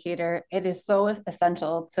an educator, it is so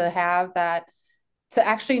essential to have that, to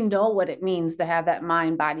actually know what it means to have that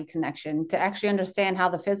mind body connection, to actually understand how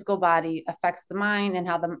the physical body affects the mind and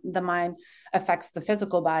how the mind affects the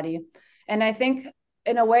physical body. And I think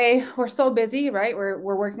in a way, we're so busy, right? We're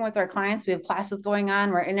working with our clients. We have classes going on.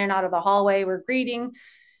 We're in and out of the hallway. We're greeting.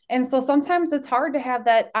 And so sometimes it's hard to have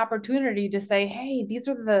that opportunity to say, hey, these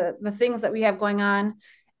are the things that we have going on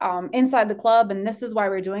inside the club, and this is why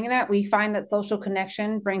we're doing that. We find that social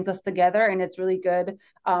connection brings us together, and it's really good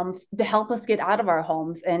to help us get out of our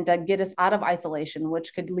homes and to get us out of isolation,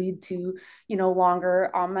 which could lead to,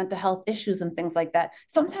 longer mental health issues and things like that.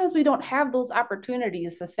 Sometimes we don't have those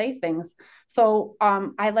opportunities to say things. So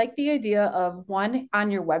I like the idea of one on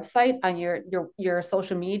your website, on your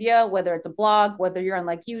social media, whether it's a blog, whether you're on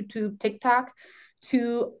like YouTube, TikTok,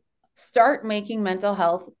 to start making mental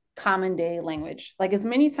health common day language. Like as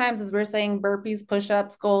many times as we're saying burpees,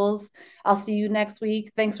 push-ups, goals, I'll see you next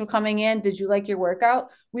week. Thanks for coming in. Did you like your workout?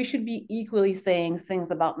 We should be equally saying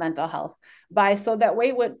things about mental health so that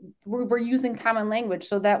way we're using common language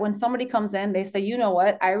so that when somebody comes in, they say, you know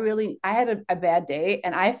what, I had a bad day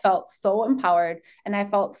and I felt so empowered and I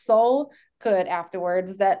felt so good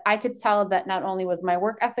afterwards that I could tell that not only was my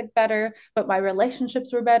work ethic better, but my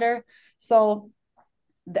relationships were better. So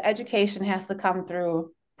the education has to come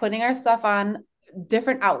through putting our stuff on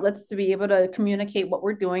different outlets to be able to communicate what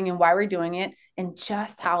we're doing and why we're doing it, and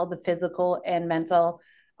just how the physical and mental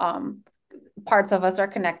parts of us are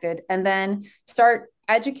connected. And then start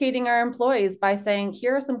educating our employees by saying,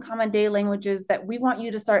 here are some common day languages that we want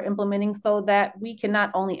you to start implementing so that we can not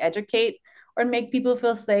only educate or make people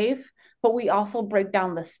feel safe, but we also break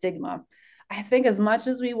down the stigma. I think as much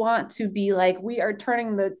as we want to be like, we are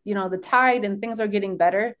turning the tide and things are getting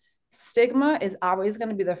better, stigma is always going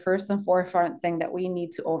to be the first and forefront thing that we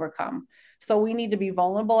need to overcome. So we need to be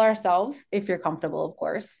vulnerable ourselves, if you're comfortable, of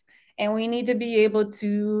course. And we need to be able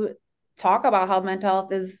to talk about how mental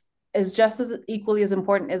health is just as equally as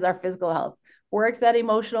important as our physical health. Work that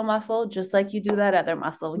emotional muscle just like you do that other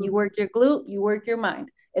muscle. You work your glute, you work your mind.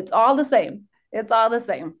 It's all the same. It's all the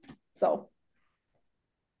same. So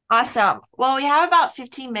Awesome. Well, we have about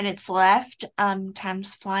 15 minutes left.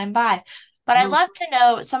 Time's flying by. But I'd love to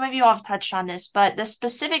know, some of you all have touched on this, but the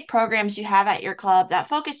specific programs you have at your club that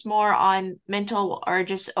focus more on mental or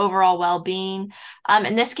just overall well-being.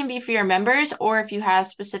 And this can be for your members or if you have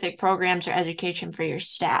specific programs or education for your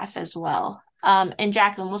staff as well. And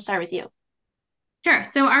Jacqueline, we'll start with you. Sure.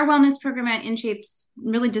 So our wellness program at InShape's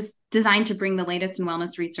really just designed to bring the latest in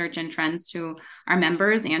wellness research and trends to our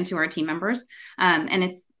members and to our team members. And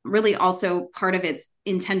it's really also part of it's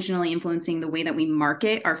intentionally influencing the way that we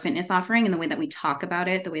market our fitness offering and the way that we talk about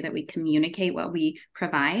it, the way that we communicate what we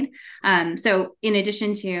provide. So in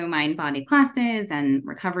addition to mind body classes and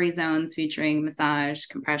recovery zones featuring massage,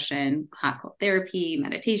 compression, hot cold therapy,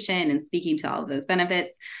 meditation, and speaking to all of those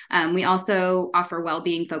benefits, we also offer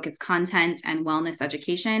well-being focused content and wellness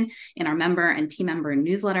education in our member and team member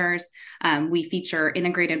newsletters. We feature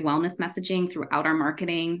integrated wellness messaging throughout our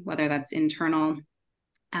marketing, whether that's internal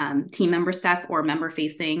team member stuff or member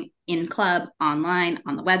facing in club, online,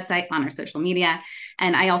 on the website, on our social media.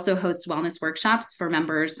 And I also host wellness workshops for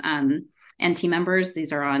members and team members.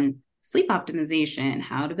 These are on sleep optimization,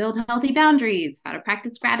 how to build healthy boundaries, how to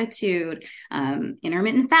practice gratitude,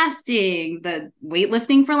 intermittent fasting, the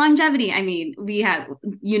weightlifting for longevity. I mean, we have,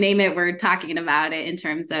 you name it, we're talking about it in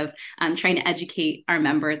terms of trying to educate our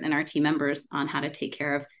members and our team members on how to take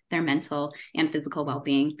care of their mental and physical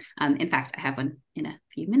well-being. In fact, I have one in a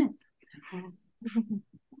few minutes.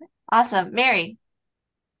 Awesome. Mary.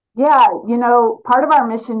 Yeah, part of our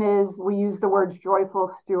mission is we use the words joyful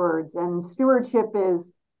stewards, and stewardship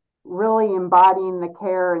is really embodying the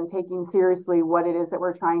care and taking seriously what it is that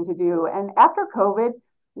we're trying to do. And after COVID,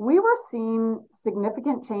 we were seeing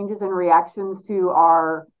significant changes and reactions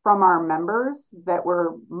from our members that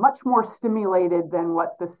were much more stimulated than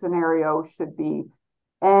what the scenario should be.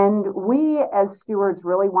 And we as stewards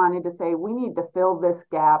really wanted to say, we need to fill this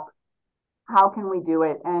gap. How can we do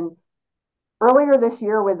it? And earlier this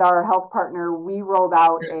year with our health partner, we rolled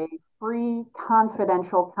out a free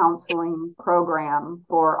confidential counseling program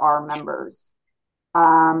for our members.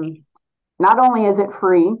 Not only is it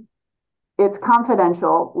free, it's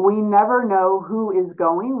confidential. We never know who is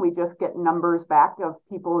going. We just get numbers back of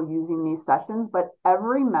people using these sessions, but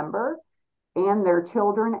every member and their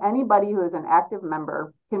children, anybody who is an active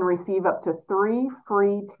member, can receive up to 3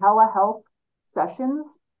 free telehealth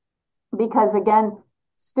sessions. Because again,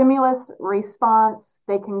 stimulus response,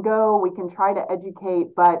 they can go, we can try to educate,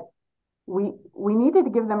 but we needed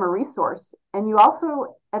to give them a resource. And you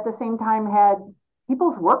also at the same time had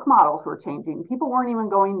people's work models were changing. People weren't even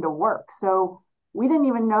going to work. So we didn't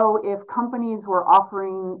even know if companies were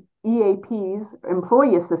offering EAPs,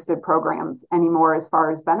 employee assisted programs anymore as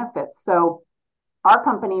far as benefits. So our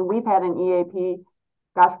company, we've had an EAP,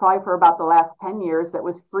 gosh, probably for about the last 10 years that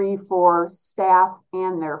was free for staff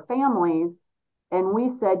and their families. And we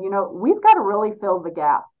said, we've got to really fill the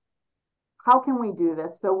gap. How can we do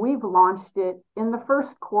this? So we've launched it in the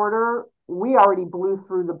first quarter. We already blew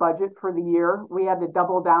through the budget for the year. We had to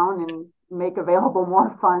double down and make available more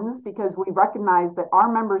funds because we recognized that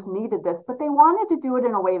our members needed this, but they wanted to do it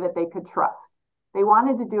in a way that they could trust. They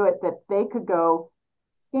wanted to do it that they could go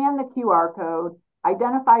scan the QR code,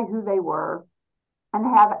 identify who they were, and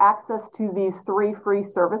have access to these 3 free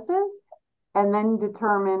services, and then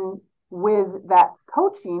determine with that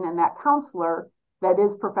coaching and that counselor that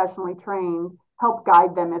is professionally trained, help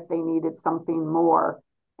guide them if they needed something more.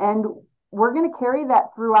 And we're going to carry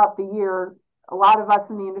that throughout the year. A lot of us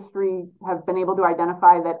in the industry have been able to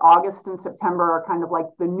identify that August and September are kind of like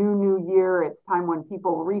the new year. It's time when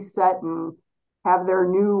people reset and have their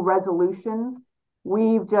new resolutions.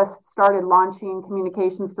 We've just started launching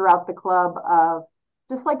communications throughout the club of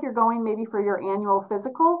just like you're going maybe for your annual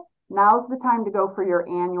physical, now's the time to go for your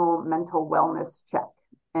annual mental wellness check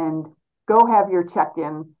and go have your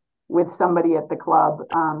check-in with somebody at the club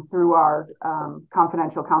through our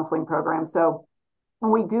confidential counseling program. So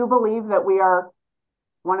we do believe that we are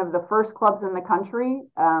one of the first clubs in the country,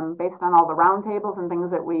 based on all the roundtables and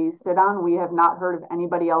things that we sit on. We have not heard of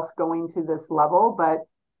anybody else going to this level, but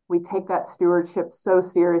we take that stewardship so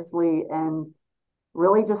seriously and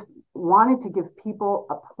really just wanted to give people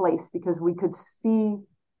a place because we could see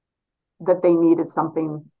that they needed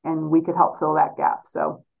something and we could help fill that gap.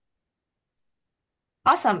 So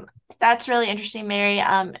awesome. That's really interesting, Mary.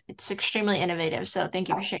 It's extremely innovative. So thank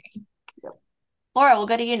you for sharing. Yep. Laura, we'll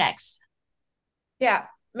go to you next. Yeah,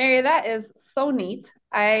 Mary, that is so neat.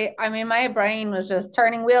 I mean, my brain was just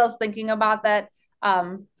turning wheels thinking about that.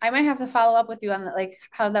 I might have to follow up with you on that, like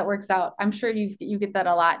how that works out. I'm sure you get that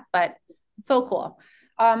a lot, but it's so cool.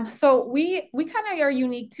 So we kind of are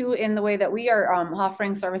unique too in the way that we are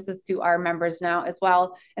offering services to our members now as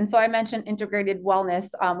well. And so I mentioned integrated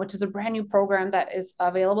wellness, which is a brand new program that is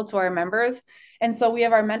available to our members. And so we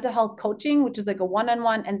have our mental health coaching, which is like a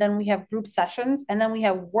one-on-one, and then we have group sessions, and then we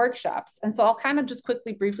have workshops. And so I'll kind of just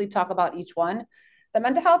quickly, briefly talk about each one. The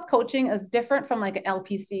mental health coaching is different from like an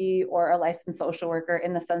LPC or a licensed social worker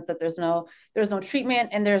in the sense that there's no treatment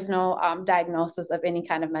and there's no diagnosis of any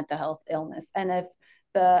kind of mental health illness. And if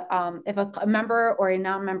a member or a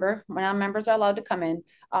non-member, non-members are allowed to come in,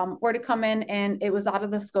 were to come in and it was out of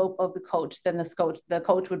the scope of the coach, then the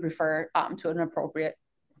coach would refer to an appropriate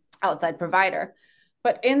outside provider.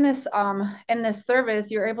 But in this service,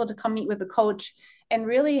 you're able to come meet with a coach and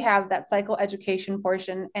really have that psychoeducation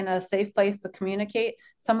portion in a safe place to communicate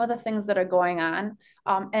some of the things that are going on.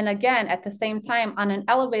 And again, at the same time, on an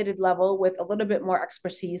elevated level with a little bit more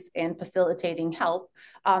expertise in facilitating help,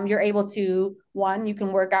 you're able to, one, you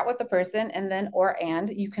can work out with the person and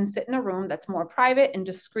you can sit in a room that's more private and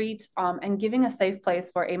discreet and giving a safe place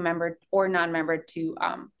for a member or non-member to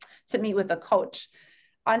meet with a coach.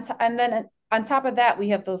 And then on top of that, we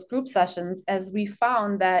have those group sessions as we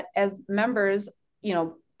found that as members,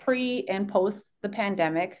 pre and post the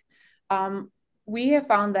pandemic, we have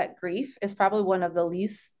found that grief is probably one of the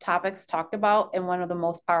least topics talked about and one of the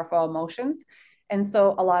most powerful emotions. And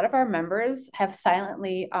so a lot of our members have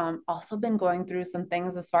silently also been going through some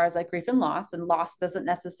things as far as like grief and loss. And loss doesn't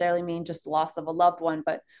necessarily mean just loss of a loved one,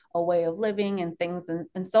 but a way of living and things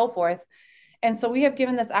and so forth. And so we have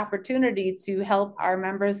given this opportunity to help our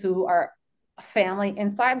members who are family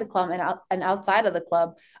inside the club and outside of the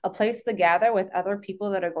club, a place to gather with other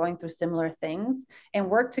people that are going through similar things and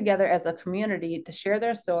work together as a community to share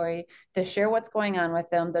their story, to share what's going on with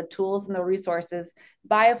them, the tools and the resources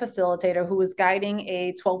by a facilitator who is guiding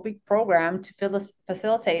a 12-week program to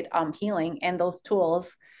facilitate healing and those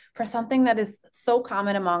tools for something that is so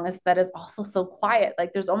common among us that is also so quiet.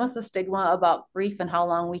 Like there's almost a stigma about grief and how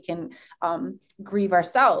long we can grieve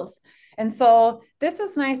ourselves. And so this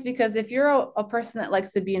is nice because if you're a person that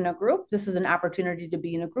likes to be in a group, this is an opportunity to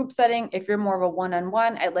be in a group setting. If you're more of a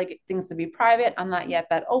one-on-one, I'd like things to be private. I'm not yet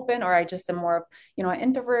that open, or I just am more of, an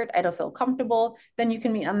introvert. I don't feel comfortable. Then you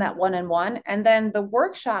can meet on that one-on-one. And then the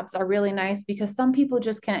workshops are really nice because some people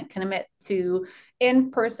just can't commit to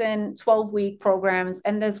in-person 12-week programs.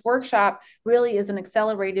 And this workshop really is an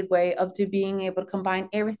accelerated way of being able to combine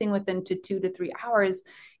everything within 2 to 3 hours,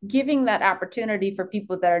 giving that opportunity for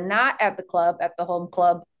people that are not at the club, at the home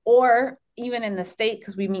club, or even in the state,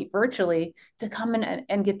 because we meet virtually, to come in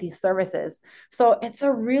and get these services. So it's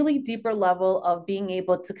a really deeper level of being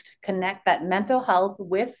able to connect that mental health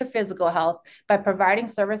with the physical health by providing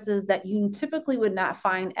services that you typically would not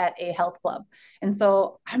find at a health club. And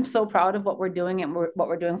so I'm so proud of what we're doing and what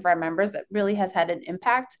we're doing for our members. It really has had an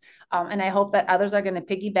impact. And I hope that others are going to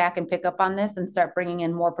piggyback and pick up on this and start bringing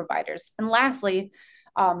in more providers. And lastly,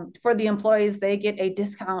 for the employees, they get a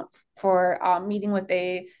discount for meeting with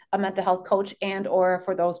a mental health coach and or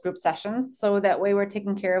for those group sessions. So that way we're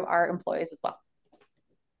taking care of our employees as well.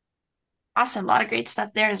 Awesome. A lot of great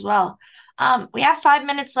stuff there as well. We have 5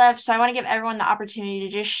 minutes left, so I want to give everyone the opportunity to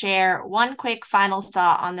just share one quick final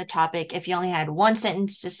thought on the topic. If you only had one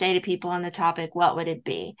sentence to say to people on the topic, what would it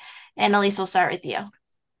be? And Elise, we'll start with you.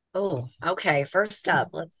 Oh, okay. First up,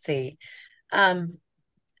 let's see.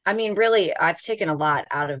 I mean, really, I've taken a lot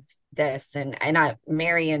out of this, and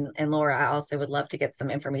Mary and Laura, I also would love to get some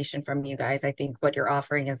information from you guys. I think what you're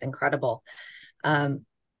offering is incredible.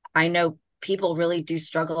 I know people really do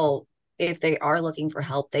struggle if they are looking for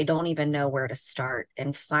help. They don't even know where to start,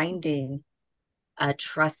 and finding a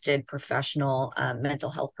trusted professional mental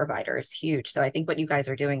health provider is huge. So I think what you guys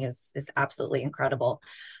are doing is absolutely incredible.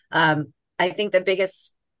 I think the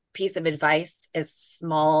biggest piece of advice, as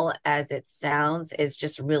small as it sounds, is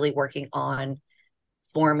just really working on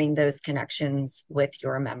forming those connections with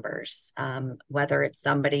your members, whether it's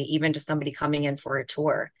somebody, even just somebody coming in for a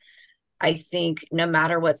tour. I think no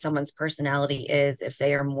matter what someone's personality is, if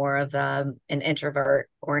they are more of an introvert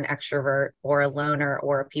or an extrovert or a loner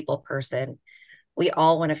or a people person, we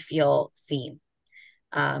all want to feel seen.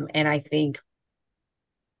 And I think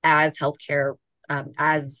as healthcare,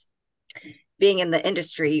 as being in the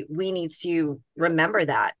industry, we need to remember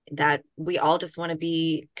that we all just want to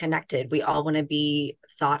be connected. We all want to be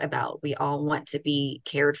thought about. We all want to be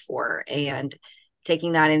cared for. And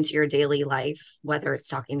taking that into your daily life, whether it's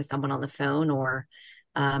talking to someone on the phone or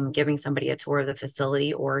giving somebody a tour of the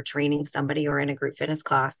facility or training somebody or in a group fitness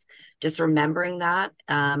class, just remembering that,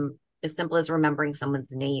 as simple as remembering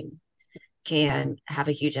someone's name, can have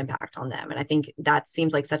a huge impact on them. And I think that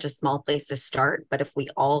seems like such a small place to start, but if we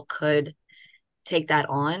all could take that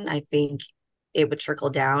on, I think it would trickle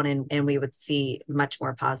down and we would see much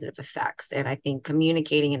more positive effects. And I think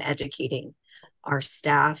communicating and educating our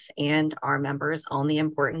staff and our members on the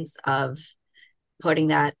importance of putting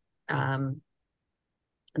that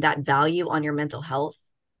that value on your mental health,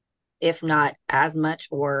 if not as much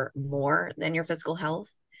or more than your physical health,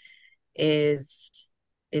 is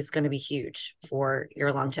going to be huge for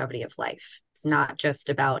your longevity of life. It's not just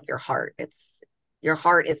about your heart. Your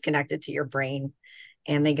heart is connected to your brain,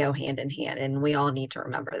 and they go hand in hand. And we all need to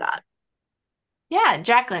remember that. Yeah,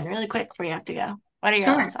 Jacqueline, really quick before you have to go. What are your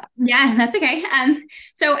last thoughts? Yeah, that's okay.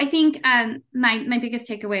 So I think my biggest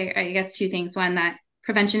takeaway, I guess, two things. One, that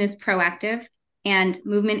prevention is proactive, and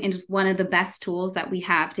movement is one of the best tools that we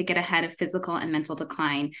have to get ahead of physical and mental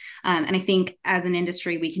decline. And I think as an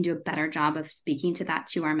industry, we can do a better job of speaking to that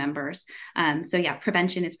to our members. So yeah,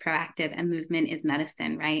 prevention is proactive and movement is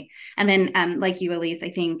medicine, right? And then like you, Elise,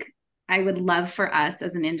 I think I would love for us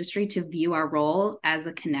as an industry to view our role as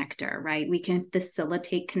a connector, right? We can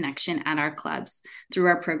facilitate connection at our clubs through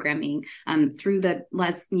our programming, through the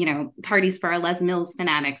parties for our Les Mills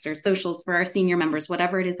fanatics or socials for our senior members,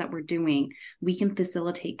 whatever it is that we're doing, we can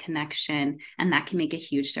facilitate connection, and that can make a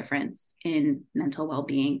huge difference in mental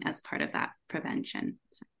well-being as part of that prevention.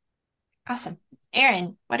 So. Awesome.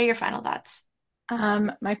 Erin, what are your final thoughts?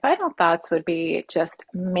 My final thoughts would be just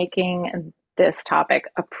making this topic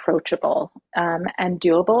approachable and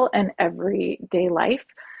doable in everyday life.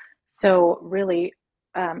 So really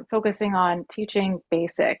focusing on teaching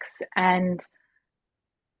basics. And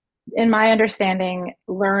in my understanding,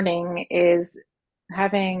 learning is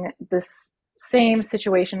having this same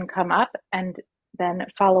situation come up and then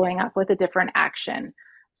following up with a different action.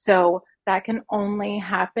 So that can only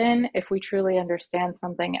happen if we truly understand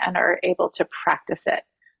something and are able to practice it.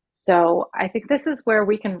 So I think this is where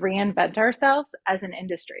we can reinvent ourselves as an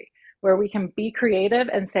industry, where we can be creative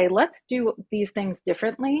and say, let's do these things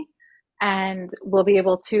differently. And we'll be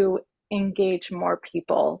able to engage more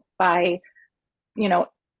people by,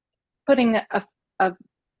 putting a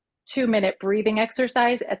 2-minute breathing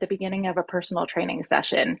exercise at the beginning of a personal training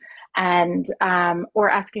session, and or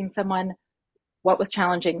asking someone, what was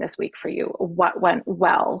challenging this week for you? What went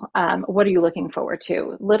well? What are you looking forward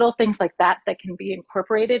to? Little things like that can be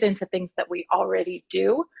incorporated into things that we already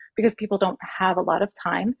do, because people don't have a lot of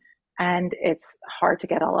time and it's hard to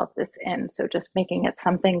get all of this in. So just making it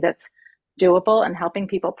something that's doable and helping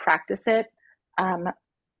people practice it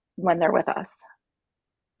when they're with us.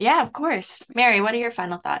 Yeah, of course. Mary, what are your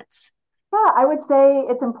final thoughts? Yeah, I would say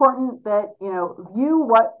it's important that, view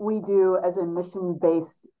what we do as a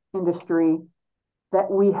mission-based industry, that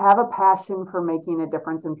we have a passion for making a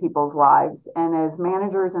difference in people's lives. And as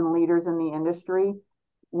managers and leaders in the industry,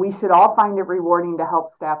 we should all find it rewarding to help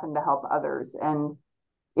staff and to help others. And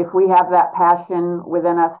if we have that passion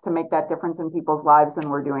within us to make that difference in people's lives, then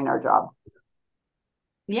we're doing our job.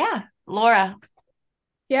 Yeah. Laura.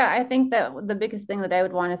 Yeah, I think that the biggest thing that I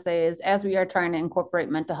would want to say is as we are trying to incorporate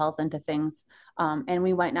mental health into things, and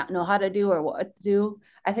we might not know how to do or what to do,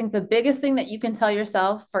 I think the biggest thing that you can tell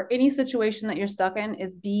yourself for any situation that you're stuck in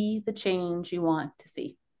is be the change you want to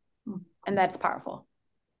see. And that's powerful,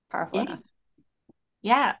 powerful Yeah. enough.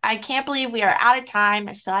 Yeah, I can't believe we are out of time.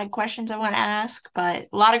 I still had questions I want to ask, but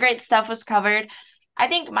a lot of great stuff was covered. I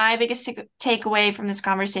think my biggest takeaway from this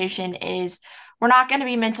conversation is we're not going to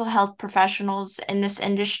be mental health professionals in this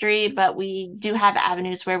industry, but we do have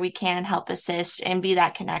avenues where we can help assist and be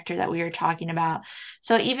that connector that we were talking about.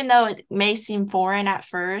 So even though it may seem foreign at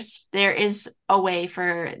first, there is a way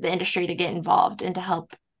for the industry to get involved and to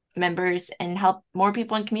help members and help more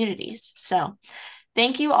people in communities. So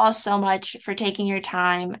thank you all so much for taking your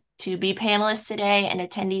time to be panelists today, and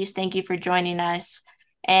attendees, thank you for joining us.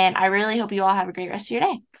 And I really hope you all have a great rest of your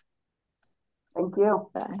day. Thank you.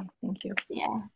 Bye. Thank you. Yeah.